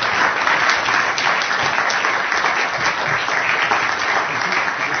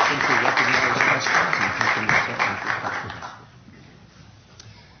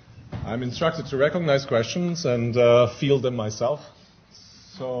 I'm instructed to recognize questions and field them myself.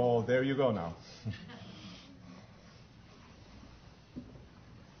 So there you go now.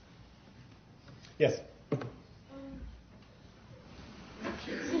 Yes. It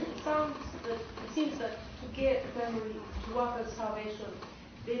seems that to get memory to work as salvation,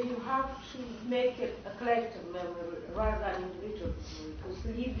 then you have to make it a collective memory rather than individual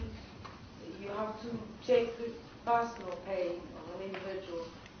memory. Because you have to take the personal pain of an individual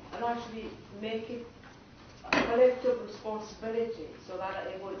and actually make it a collective responsibility so that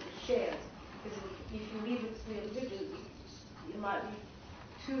everyone shares. Because if you leave it to the individual, it might be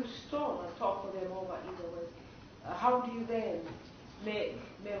too strong and topple them over either way. How do you then make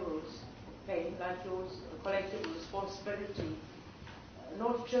memories pain like yours a collective responsibility,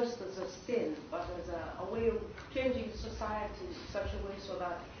 not just as a sin, but as a way of changing society in such a way so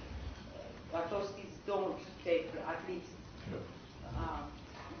that atrocities don't take at least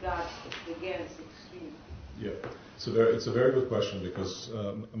guard against extreme. Yeah, it's a very good question because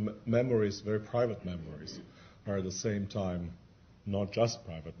memories, very private memories, are at the same time not just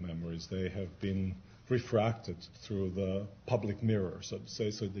private memories. They have been refracted through the public mirror, so to say,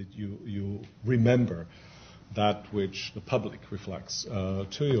 so that you remember that which the public reflects to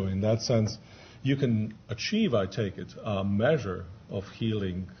you. In that sense, you can achieve, I take it, a measure of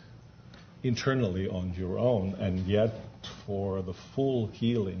healing internally on your own, and yet for the full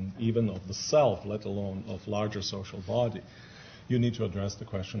healing, even of the self, let alone of larger social body, you need to address the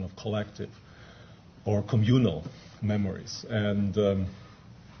question of collective or communal memories. And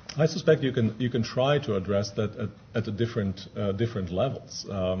I suspect you can try to address that at the different levels.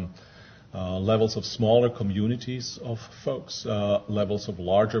 Levels of smaller communities of folks, levels of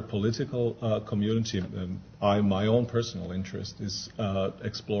larger political community. My own personal interest is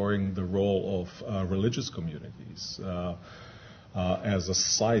exploring the role of religious communities as a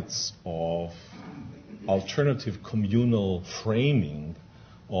sites of alternative communal framing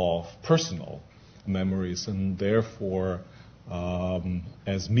of personal memories, and therefore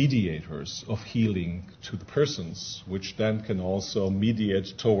as mediators of healing to the persons, which then can also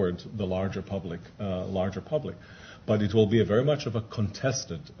mediate toward the larger public. But it will be very much of a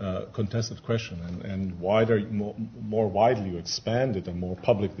contested question, and more widely you expand it and more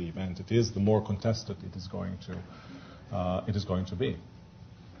publicly event it is, the more contested it is going to be.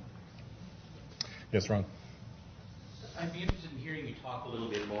 Yes, Ron. I'd be interested in hearing you talk a little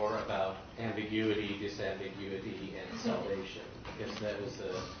bit more about ambiguity, disambiguity, and salvation, because that was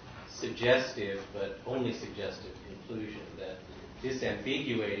a suggestive, but only suggestive conclusion that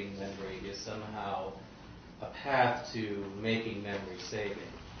disambiguating memory is somehow a path to making memory saving.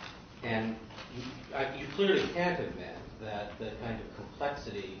 And you clearly can't admit that the kind of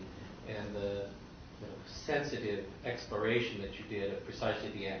complexity and the sensitive exploration that you did of precisely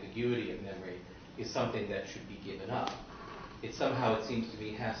the ambiguity of memory is something that should be given up. It somehow, it seems to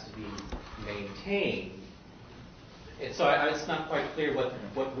me, has to be maintained. And so it's not quite clear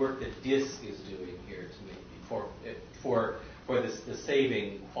what work that DIS is doing here to me for the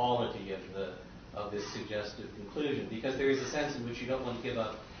saving quality of this suggestive conclusion, because there is a sense in which you don't want to give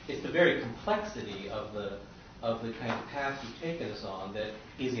up. It's the very complexity of the kind of path you've taken us on that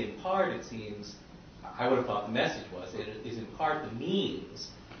is in part, it seems, I would have thought the message was, it is in part the means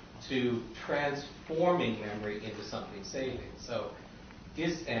to transforming memory into something saving. So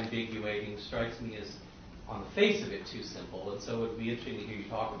disambiguating strikes me as, on the face of it, too simple, and so it would be interesting to hear you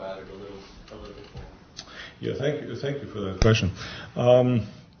talk about it a little bit more. Yeah, thank you for that question.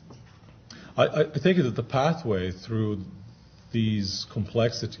 I think that the pathway through these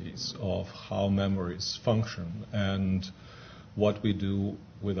complexities of how memories function and what we do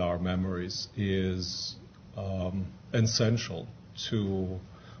with our memories is essential to,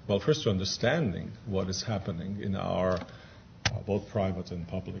 well, first to understanding what is happening in our both private and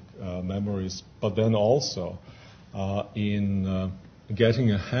public memories, but then also in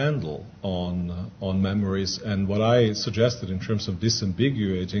getting a handle on memories. And what I suggested in terms of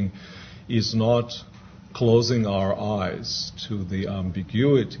disambiguating is not closing our eyes to the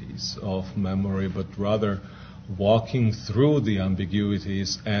ambiguities of memory, but rather walking through the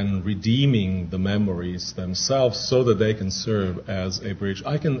ambiguities and redeeming the memories themselves so that they can serve as a bridge.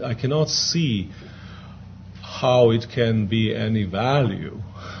 I cannot see how it can be any value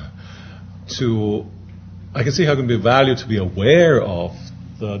I can see how it can be value to be aware of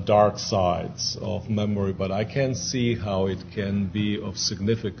the dark sides of memory, but I can't see how it can be of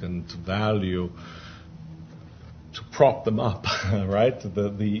significant value to prop them up, right?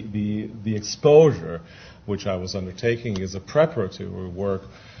 The exposure which I was undertaking is a preparatory work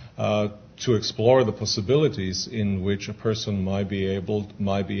to explore the possibilities in which a person might be able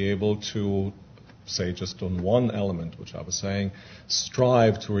to, say, just on one element, which I was saying,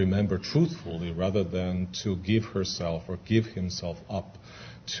 strive to remember truthfully rather than to give herself or give himself up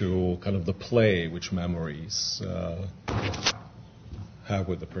to kind of the play which memories have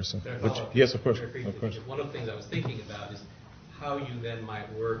with the person. Yes, of course. One of the things I was thinking about is how you then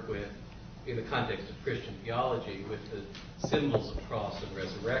might work with, in the context of Christian theology, with the symbols of cross and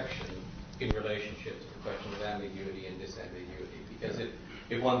resurrection in relationship to the question of ambiguity and disambiguity. Because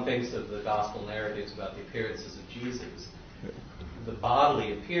if one thinks of the gospel narratives about the appearances of Jesus, the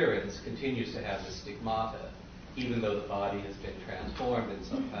bodily appearance continues to have the stigmata, even though the body has been transformed in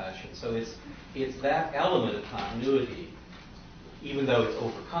some fashion. So it's that element of continuity, even though it's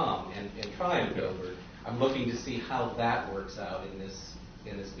overcome and triumphed over. I'm looking to see how that works out in this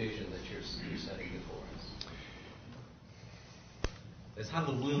vision that you're setting before us. It's how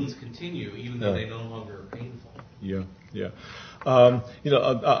the wounds continue, even though they no longer are painful. Yeah.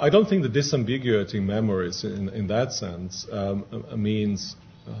 I don't think the disambiguity memories in that sense means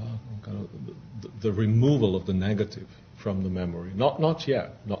kind of the removal of the negative from the memory. Not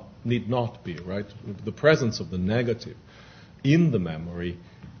yet. Need not be, right? The presence of the negative in the memory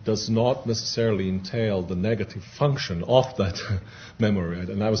does not necessarily entail the negative function of that memory. Right?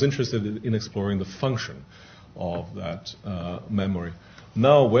 And I was interested in exploring the function of that memory.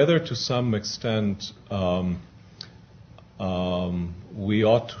 Now, whether to some extent we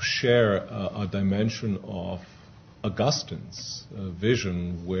ought to share a dimension of Augustine's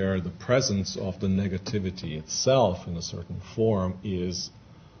vision where the presence of the negativity itself in a certain form is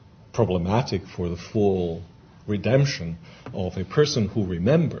problematic for the full redemption of a person who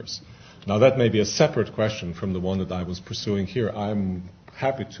remembers. Now, that may be a separate question from the one that I was pursuing here. I'm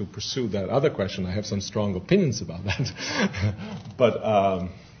happy to pursue that other question. I have some strong opinions about that. But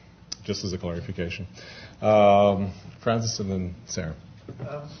just as a clarification. Francis and then Sarah.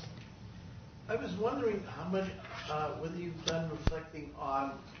 I was wondering how much, whether you've done reflecting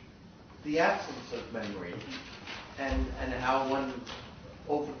on the absence of memory and how one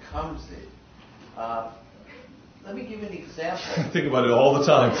overcomes it. Let me give you an example. I think about it all the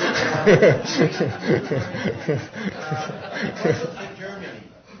time. In Germany,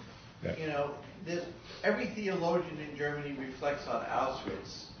 every theologian in Germany reflects on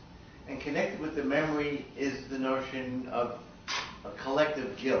Auschwitz, and connected with the memory is the notion of a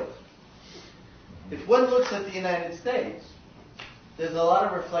collective guilt. If one looks at the United States, there's a lot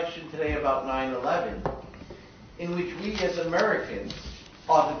of reflection today about 9/11, in which we as Americans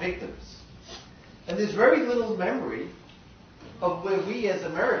are the victims. And there's very little memory of where we as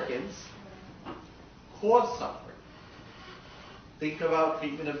Americans caused suffering. Think of our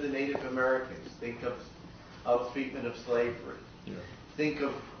treatment of the Native Americans. Think of our treatment of slavery. Yeah. Think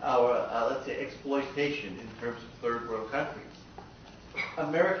of our, let's say, exploitation in terms of third world countries.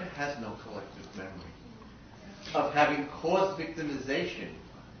 America has no collective memory of having caused victimization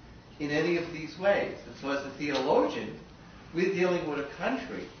in any of these ways. And so as a theologian, we're dealing with a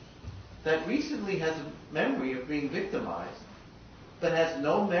country that recently has a memory of being victimized, but has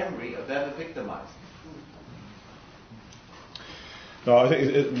no memory of ever victimizing. No, I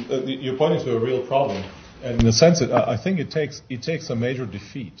think you're pointing to a real problem, and in a sense, I think it takes a major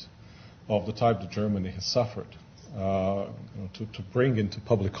defeat of the type that Germany has suffered to bring into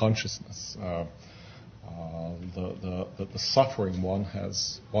public consciousness the suffering one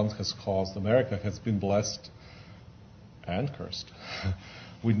has caused. America has been blessed and cursed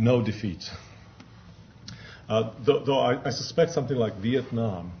with no defeat. Though I suspect something like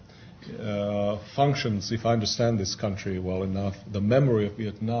Vietnam functions, if I understand this country well enough, the memory of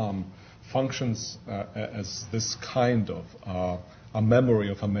Vietnam functions as this kind of a memory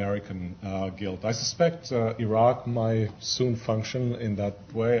of American guilt. I suspect Iraq might soon function in that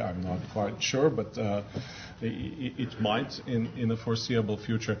way. I'm not quite sure, but it might in the foreseeable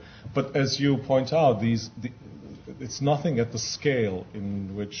future. But as you point out, it's nothing at the scale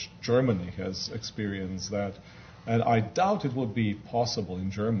in which Germany has experienced that. And I doubt it would be possible in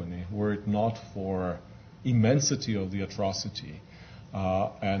Germany were it not for immensity of the atrocity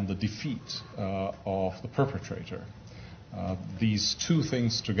and the defeat of the perpetrator. These two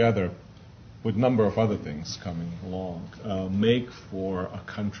things together, with a number of other things coming along, make for a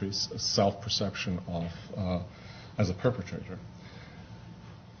country's self-perception of as a perpetrator.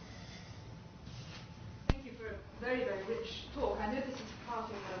 Thank you for a very, very rich talk. I know this is part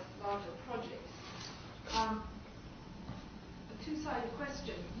of a larger project. A two-sided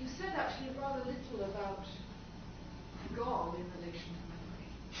question. You said actually rather little about God in relation to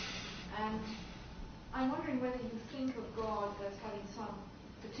memory. And I'm wondering whether you think of God as having some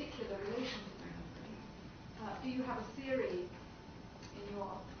particular relation to memory. Do you have a theory in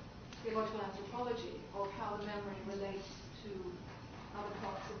your theological anthropology of how the memory relates to other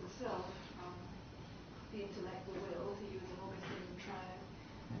parts of the self, the intellect, the will, to use an Augustine triad,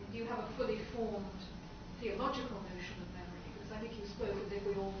 you have a fully formed theological notion of memory? Because I think you spoke as if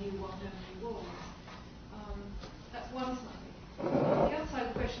we all knew what memory was. That's one side. The other side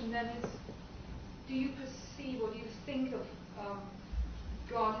of the question then is, do you perceive or do you think of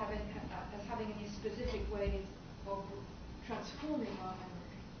God as having any specific ways of transforming our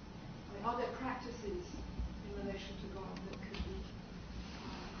memory? I mean, are there practices in relation to God that could be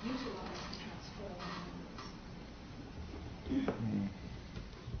utilized to transform our memories?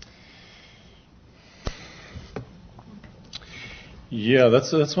 Yeah,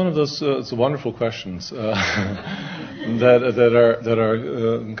 that's one of those it's wonderful questions that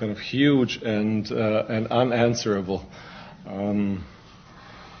are kind of huge and unanswerable.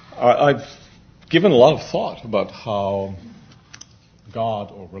 I've given a lot of thought about how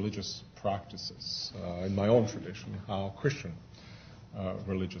God or religious practices in my own tradition, how Christian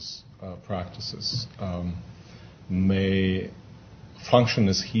religious practices may function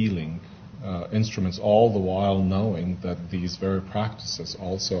as healing instruments, all the while knowing that these very practices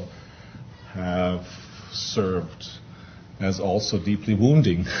also have served as also deeply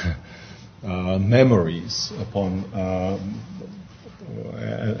wounding memories upon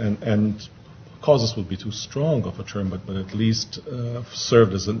and causes would be too strong of a term, but at least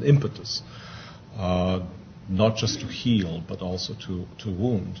served as an impetus, not just to heal, but also to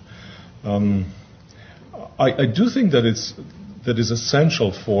wound. I do think that that is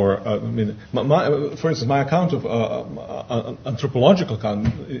essential for. For instance, my account of anthropological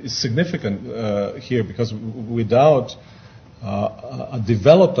account is significant here because without a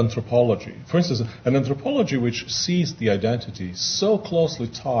developed anthropology, for instance, an anthropology which sees the identity so closely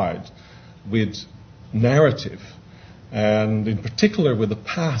tied with narrative, and in particular with the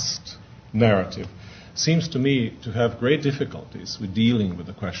past narrative, seems to me to have great difficulties with dealing with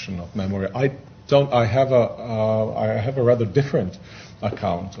the question of memory. I have a rather different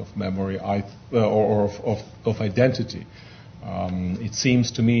account of memory, or of identity. It seems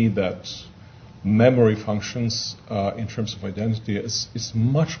to me that memory functions in terms of identity is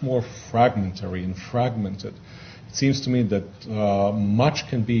much more fragmentary and fragmented. It seems to me that much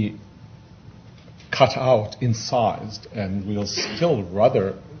can be cut out, incised, and we'll still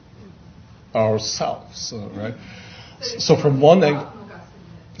rather ourselves, right? So from one angle,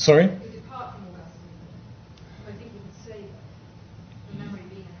 sorry.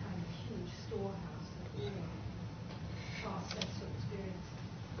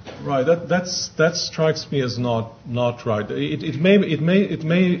 Right. That strikes me as not right. It may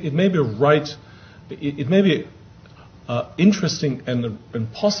be right. It may be interesting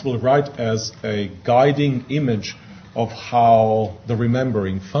and possibly right as a guiding image of how the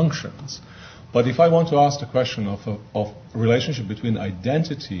remembering functions. But if I want to ask the question of a relationship between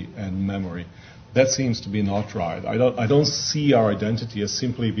identity and memory, that seems to be not right. I don't see our identity as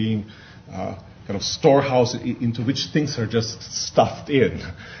simply being kind of storehouse into which things are just stuffed in,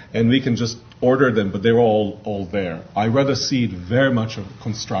 and we can just order them, but they're all there. I rather see it very much a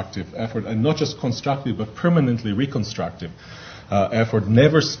constructive effort, and not just constructive, but permanently reconstructive effort,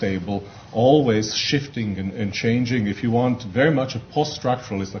 never stable, always shifting and changing. If you want, very much a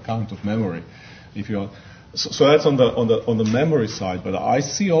post-structuralist account of memory. If you want. So that's on the memory side, but I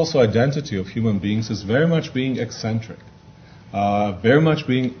see also identity of human beings as very much being eccentric, very much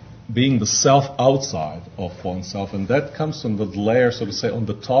being the self outside of oneself, and that comes from the layer, so to say, on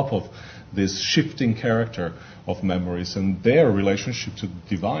the top of this shifting character of memories, and their relationship to the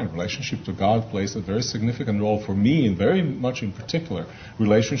divine, relationship to God plays a very significant role for me, and very much in particular,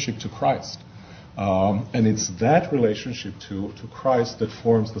 relationship to Christ. And it's that relationship to Christ that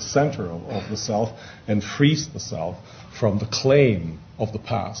forms the center of the self and frees the self from the claim of the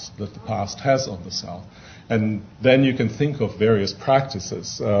past that the past has on the self. And then you can think of various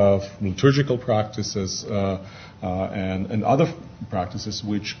practices, liturgical practices and other practices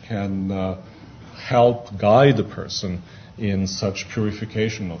which can help guide a person in such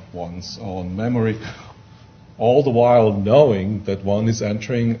purification of one's own memory, all the while knowing that one is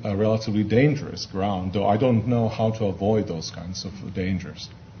entering a relatively dangerous ground, though I don't know how to avoid those kinds of dangers.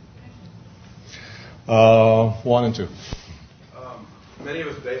 1 and 2. Many of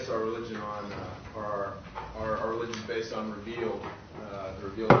us base our religion on, our religion is based on the revealed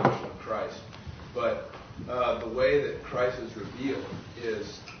notion of Christ. But the way that Christ is revealed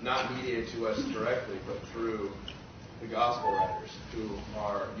is not mediated to us directly, but through the gospel writers who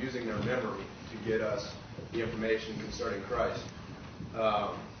are using their memory to get us the information concerning Christ.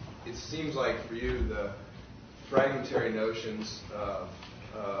 It seems like for you the fragmentary notions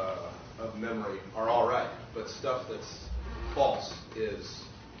of memory are all right, but stuff that's false is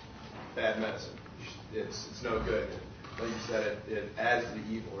bad medicine. It's no good. like you said, it adds to the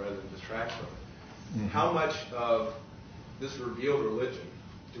evil rather than detracts from it. How much of this revealed religion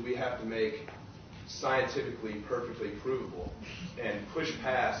do we have to make scientifically perfectly provable and push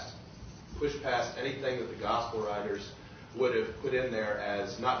past anything that the gospel writers would have put in there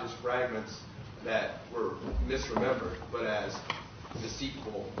as not just fragments that were misremembered, but as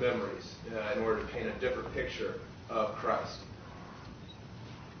deceitful memories in order to paint a different picture of Christ?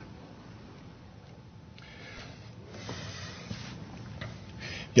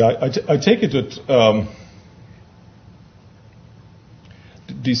 Yeah, I take it that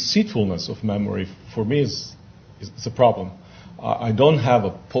deceitfulness of memory for me is a problem. I don't have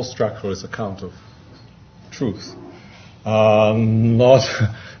a post-structuralist account of truth.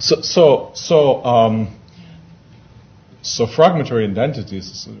 So fragmentary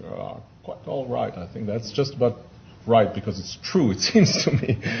identities are quite all right. I think that's just about right because it's true. It seems to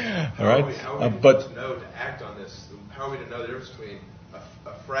me. All right. How are we to know to act on this? How are we to know the difference between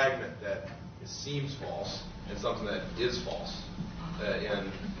a fragment that seems false and something that is false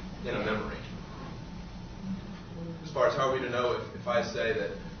in a memory? As far as how are we to know if I say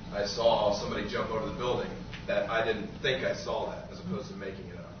that I saw somebody jump over the building, that I didn't think I saw that, as opposed to making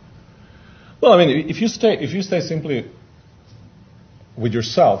it up? Well, I mean, if you stay simply with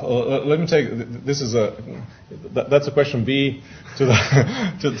yourself, let me take that's a question B to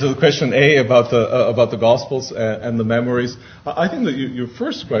the question A about the Gospels and the memories. I think that your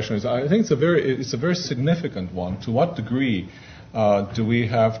first question is, I think it's a very significant one. To what degree do we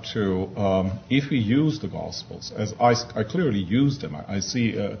have to, if we use the Gospels, as I clearly use them, I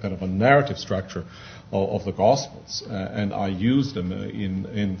see a kind of a narrative structure of the Gospels, and I use them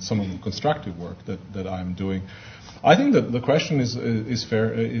in some of the constructive work that I'm doing. I think that the question is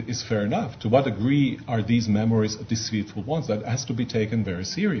fair enough. To what degree are these memories deceitful ones? That has to be taken very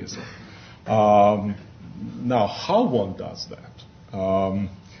seriously. Now, how one does that?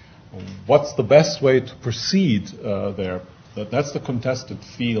 What's the best way to proceed there? That's the contested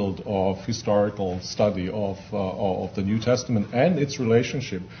field of historical study of the New Testament and its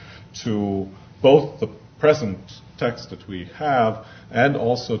relationship to both the present text that we have and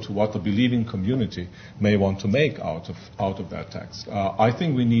also to what the believing community may want to make out of that text. I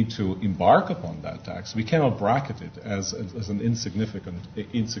think we need to embark upon that text. We cannot bracket it as an insignificant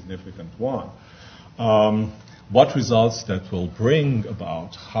one. What results that will bring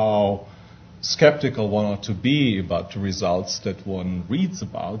about, how skeptical one ought to be about the results that one reads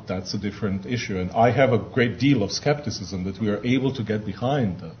about, that's a different issue. And I have a great deal of skepticism that we are able to get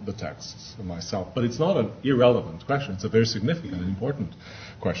behind the texts myself. But it's not an irrelevant question. It's a very significant and important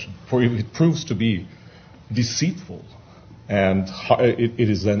question. For if it proves to be deceitful, and it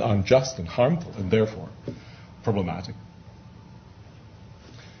is then unjust and harmful, and therefore problematic.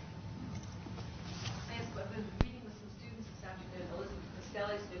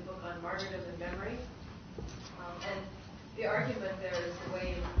 The argument there is the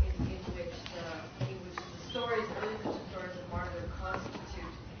way in which the stories, early Christian stories of martyrdom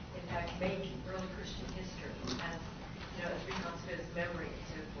constitute, in fact, make early Christian history as reconstituted as memory and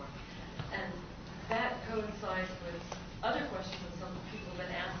so forth. And that coincides with other questions that some people have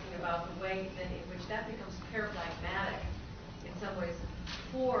been asking about the way in which that becomes paradigmatic in some ways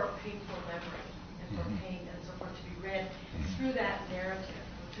for painful memory and for pain and so forth to be read through that narrative,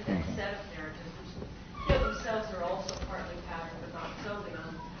 through that set of narratives, which themselves are also partly patterned, but not solely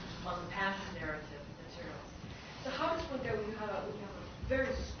on the past narrative materials. So how does one go? We have a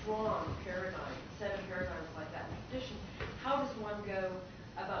very strong paradigm, set of paradigms like that in tradition. How does one go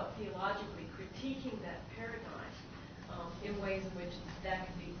about theologically critiquing that paradigm in ways in which that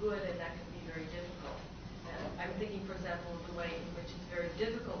can be good and that can be very difficult? And I'm thinking, for example, of the way in which it's very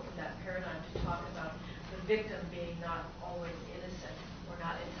difficult for that paradigm to talk about the victim being not always innocent or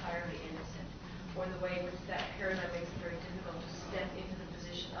not entirely innocent, or the way in which that paradigm makes it very difficult to step into the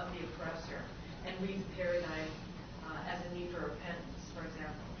position of the oppressor and read the paradigm as a need for repentance, for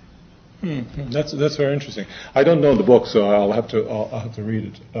example. That's very interesting. I don't know the book, so I'll have to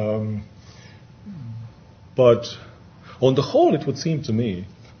read it. But on the whole, it would seem to me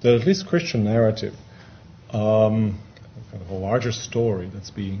that at least Christian narrative, kind of a larger story that's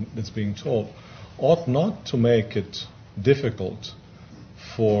being told, ought not to make it difficult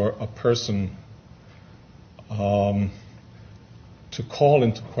for a person to call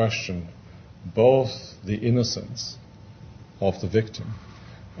into question both the innocence of the victim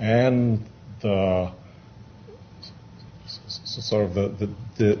and the sort of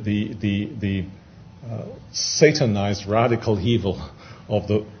the satanized radical evil of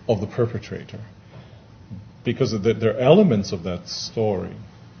the perpetrator, because there are elements of that story,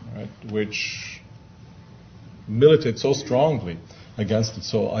 right, which militate so strongly against it.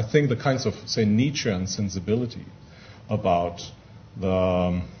 So I think the kinds of, say, Nietzschean sensibility about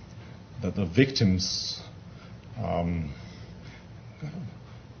the victims,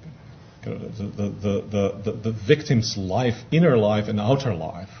 the victim's life, inner life and outer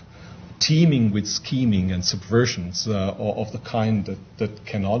life, teeming with scheming and subversions of the kind that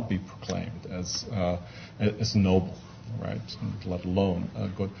cannot be proclaimed as noble, right? Let alone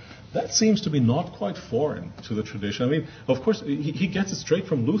good. That seems to be not quite foreign to the tradition. I mean, of course, he gets it straight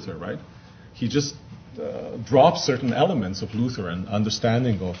from Luther, right? He just drops certain elements of Lutheran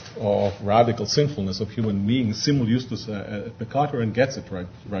understanding of radical sinfulness of human beings, simul justus et peccator, and gets it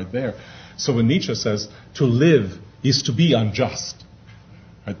right there. So when Nietzsche says to live is to be unjust,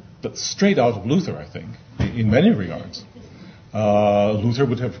 right, that's straight out of Luther, I think, in many regards. Luther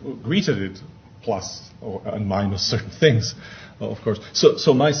would have greeted it plus and minus certain things, of course.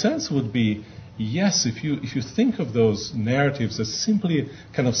 So my sense would be, yes, if you think of those narratives as simply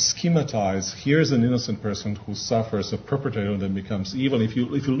kind of schematized, here's an innocent person who suffers, a perpetrator then becomes evil. If you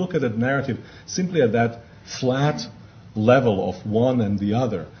look at that narrative simply at that flat level of one and the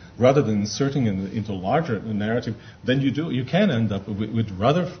other, rather than inserting into larger narrative, then you can end up with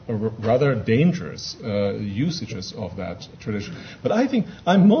rather dangerous usages of that tradition. But I think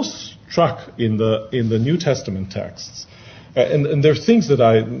I'm most struck in the New Testament texts. And there are things that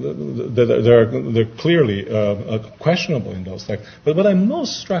they're clearly questionable in those texts. But what I'm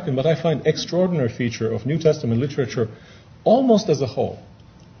most struck in, what I find extraordinary feature of New Testament literature, almost as a whole,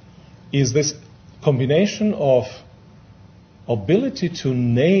 is this combination of ability to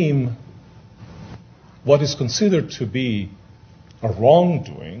name what is considered to be a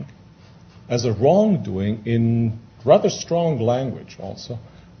wrongdoing as a wrongdoing in rather strong language also,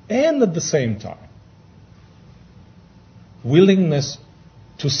 and at the same time willingness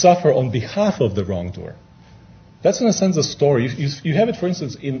to suffer on behalf of the wrongdoer. That's in a sense a story. You have it, for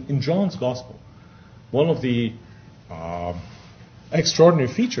instance, in John's Gospel. One of the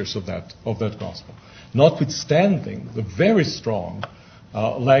extraordinary features of that Gospel, notwithstanding the very strong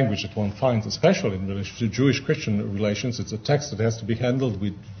language that one finds, especially in relation to Jewish-Christian relations. It's a text that has to be handled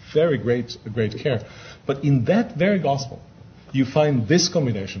with very great care. But in that very Gospel, you find this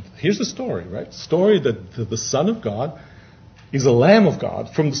combination. Here's the story, right? Story that the Son of God is a Lamb of God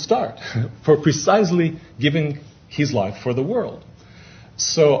from the start for precisely giving his life for the world.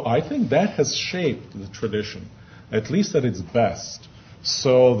 So I think that has shaped the tradition, at least at its best,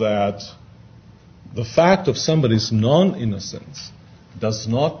 so that the fact of somebody's non-innocence does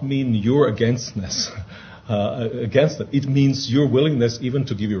not mean your againstness against them. It means your willingness even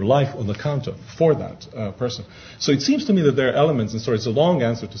to give your life on account of for that person. So it seems to me that there are elements, and sorry, it's a long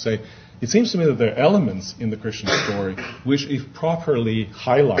answer to say, it seems to me that there are elements in the Christian story which, if properly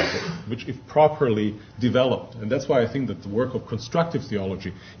highlighted, which if properly developed, and that's why I think that the work of constructive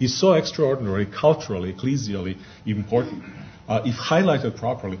theology is so extraordinarily, culturally, ecclesially important. If highlighted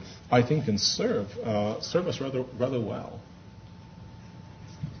properly, I think can serve us rather well.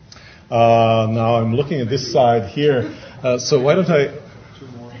 Now I'm looking at this side here. So why don't I...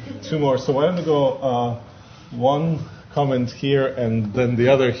 Two more. So why don't I go one comment here and then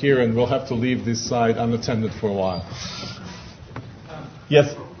the other here, and we'll have to leave this side unattended for a while.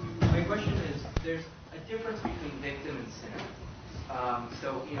 Yes? My question is, there's a difference between victim and sinner.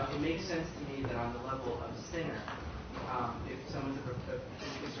 So, it makes sense to me that on the level of sinner, if someone's sort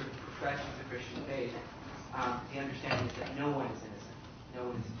of professions the Christian faith, the understanding is that no one is innocent. No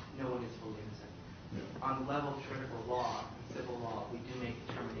one is fully innocent. Yeah. On the level of critical law, civil law, we do make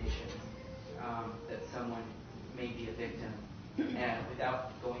determinations that someone may be a victim, and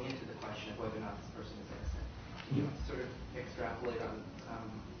without going into the question of whether or not this person is innocent. Can you sort of extrapolate on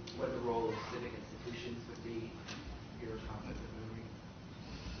what the role of civic institutions would be for your concept of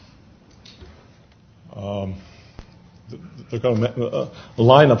memory? They're going to a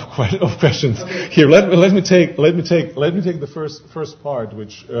line of questions here. Let me take the first part,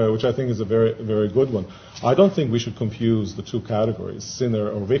 which I think is a very very good one. I don't think we should confuse the two categories,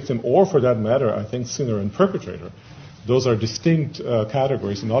 sinner or victim, or for that matter, I think sinner and perpetrator. Those are distinct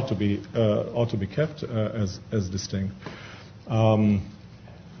categories and ought to be kept as distinct.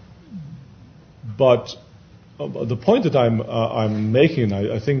 But the point that I'm making,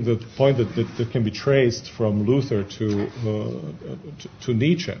 I think the point that can be traced from Luther to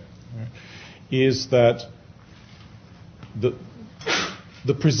Nietzsche, right, is that the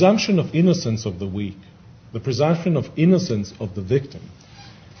presumption of innocence of the weak, the presumption of innocence of the victim,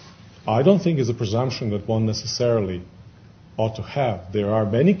 I don't think is a presumption that one necessarily ought to have. There are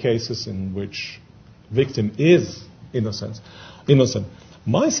many cases in which victim is innocent.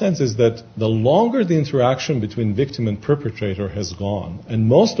 My sense is that the longer the interaction between victim and perpetrator has gone, and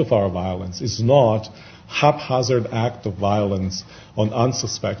most of our violence is not haphazard act of violence on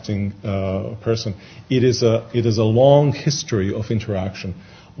unsuspecting person. It is a long history of interaction.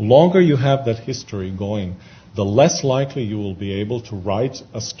 Longer you have that history going, the less likely you will be able to write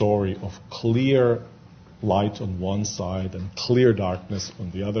a story of clear light on one side and clear darkness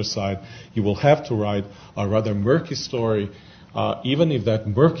on the other side. You will have to write a rather murky story. Even if that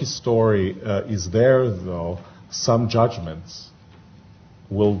murky story is there, though, some judgments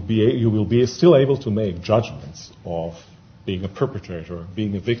you will be still able to make judgments of being a perpetrator,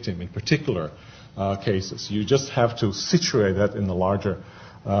 being a victim in particular cases. You just have to situate that in the larger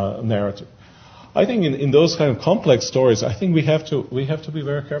narrative. I think in those kind of complex stories, I think we have to be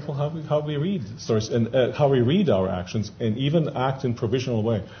very careful how we read stories and how we read our actions and even act in provisional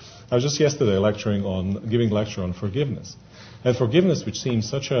way. I was just yesterday giving a lecture on forgiveness. And forgiveness, which seems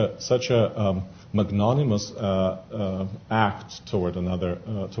such a magnanimous act toward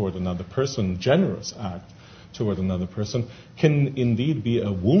another person, generous act toward another person, can indeed be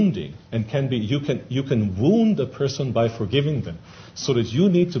a wounding, and you can wound a person by forgiving them, so that you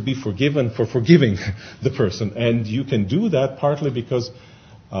need to be forgiven for forgiving the person, and you can do that partly because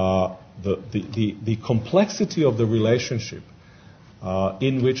the complexity of the relationship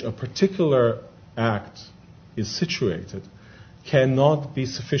in which a particular act is situated cannot be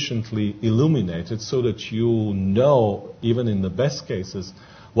sufficiently illuminated so that you know, even in the best cases,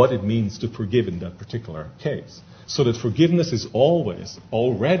 what it means to forgive in that particular case. So that forgiveness is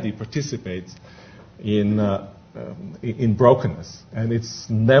already participates in brokenness, and it's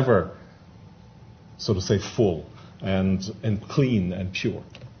never, so to say, full and clean and pure.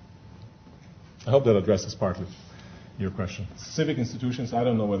 I hope that addresses partly your question. Civic institutions, I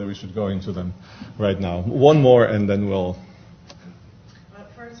don't know whether we should go into them right now. One more and then we'll...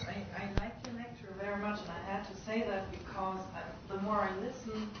 First, I like your lecture very much, and I had to say that because the more I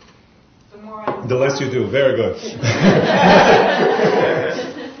listen, the more I... The less you do. Very good.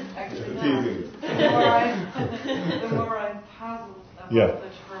 Actually, no. The more I'm puzzled about the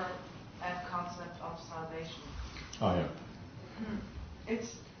term and concept of salvation. Oh, yeah.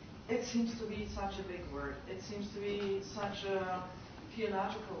 It seems to be such a big word. It seems to be such a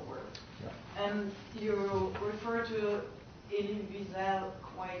theological word. Yeah. And you refer to Elie Wiesel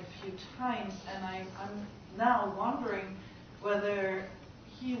quite a few times, and I'm now wondering whether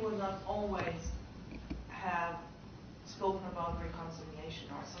he would not always have spoken about reconciliation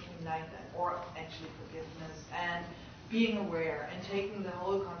or something like that, or actually forgiveness, and being aware and taking the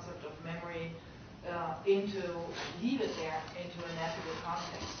whole concept of memory leave it there into an ethical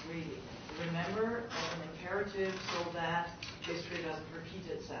context, really. Remember as an imperative so that history doesn't repeat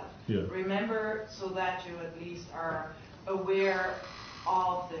itself. Yeah. Remember so that you at least are aware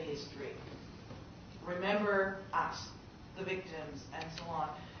of the history. Remember us, the victims, and so on.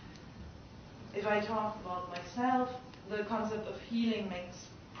 If I talk about myself, the concept of healing makes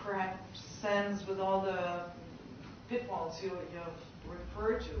perhaps sense with all the pitfalls you have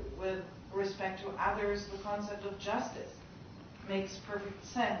referred to. With respect to others, the concept of justice makes perfect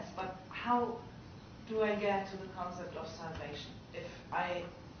sense. But how do I get to the concept of salvation? If I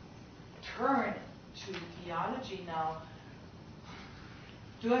turn to theology now,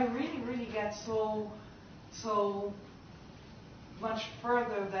 do I really get so much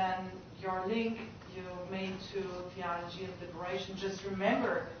further than your link you made to theology of liberation? Just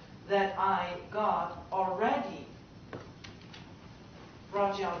remember that I, God, already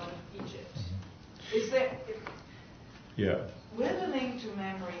brought you out of Egypt. Is there... Yeah. With the link to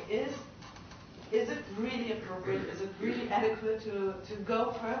memory, is it really appropriate? Is it really adequate to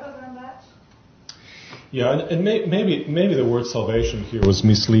go further than that? Yeah, and maybe the word salvation here was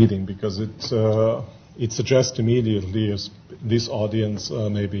misleading because it suggests immediately, as this audience,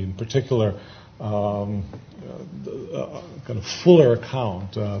 maybe in particular, kind of fuller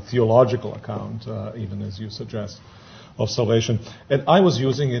account, theological account, even as you suggest, of salvation. And I was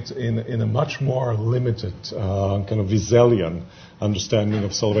using it in a much more limited, kind of Wieselian understanding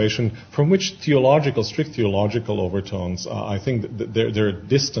of salvation, from which strict theological overtones, I think they're a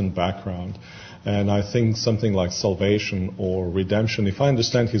distant background. And I think something like salvation or redemption, if I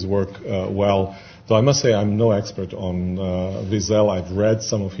understand his work well, though I must say I'm no expert on Wiesel, I've read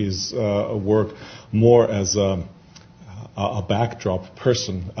some of his work more as a backdrop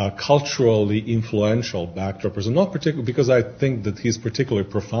person, a culturally influential backdrop person, not particularly because I think that he's particularly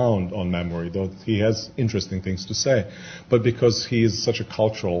profound on memory, though he has interesting things to say, but because he is such a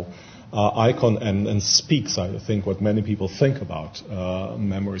cultural icon and speaks, I think, what many people think about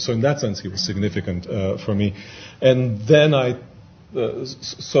memory. So in that sense, he was significant for me. And then I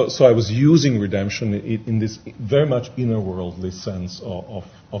So I was using redemption in this very much inner-worldly sense of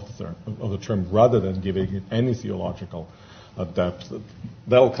the term, rather than giving it any theological depth.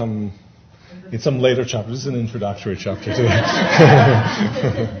 That'll come in some later chapter. This is an introductory chapter to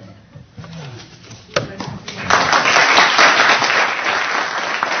it.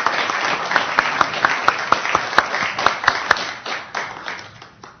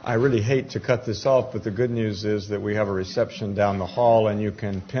 I really hate to cut this off, but the good news is that we have a reception down the hall, and you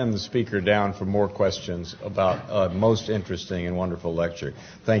can pin the speaker down for more questions about a most interesting and wonderful lecture.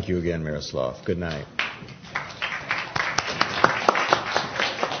 Thank you again, Miroslav. Good night.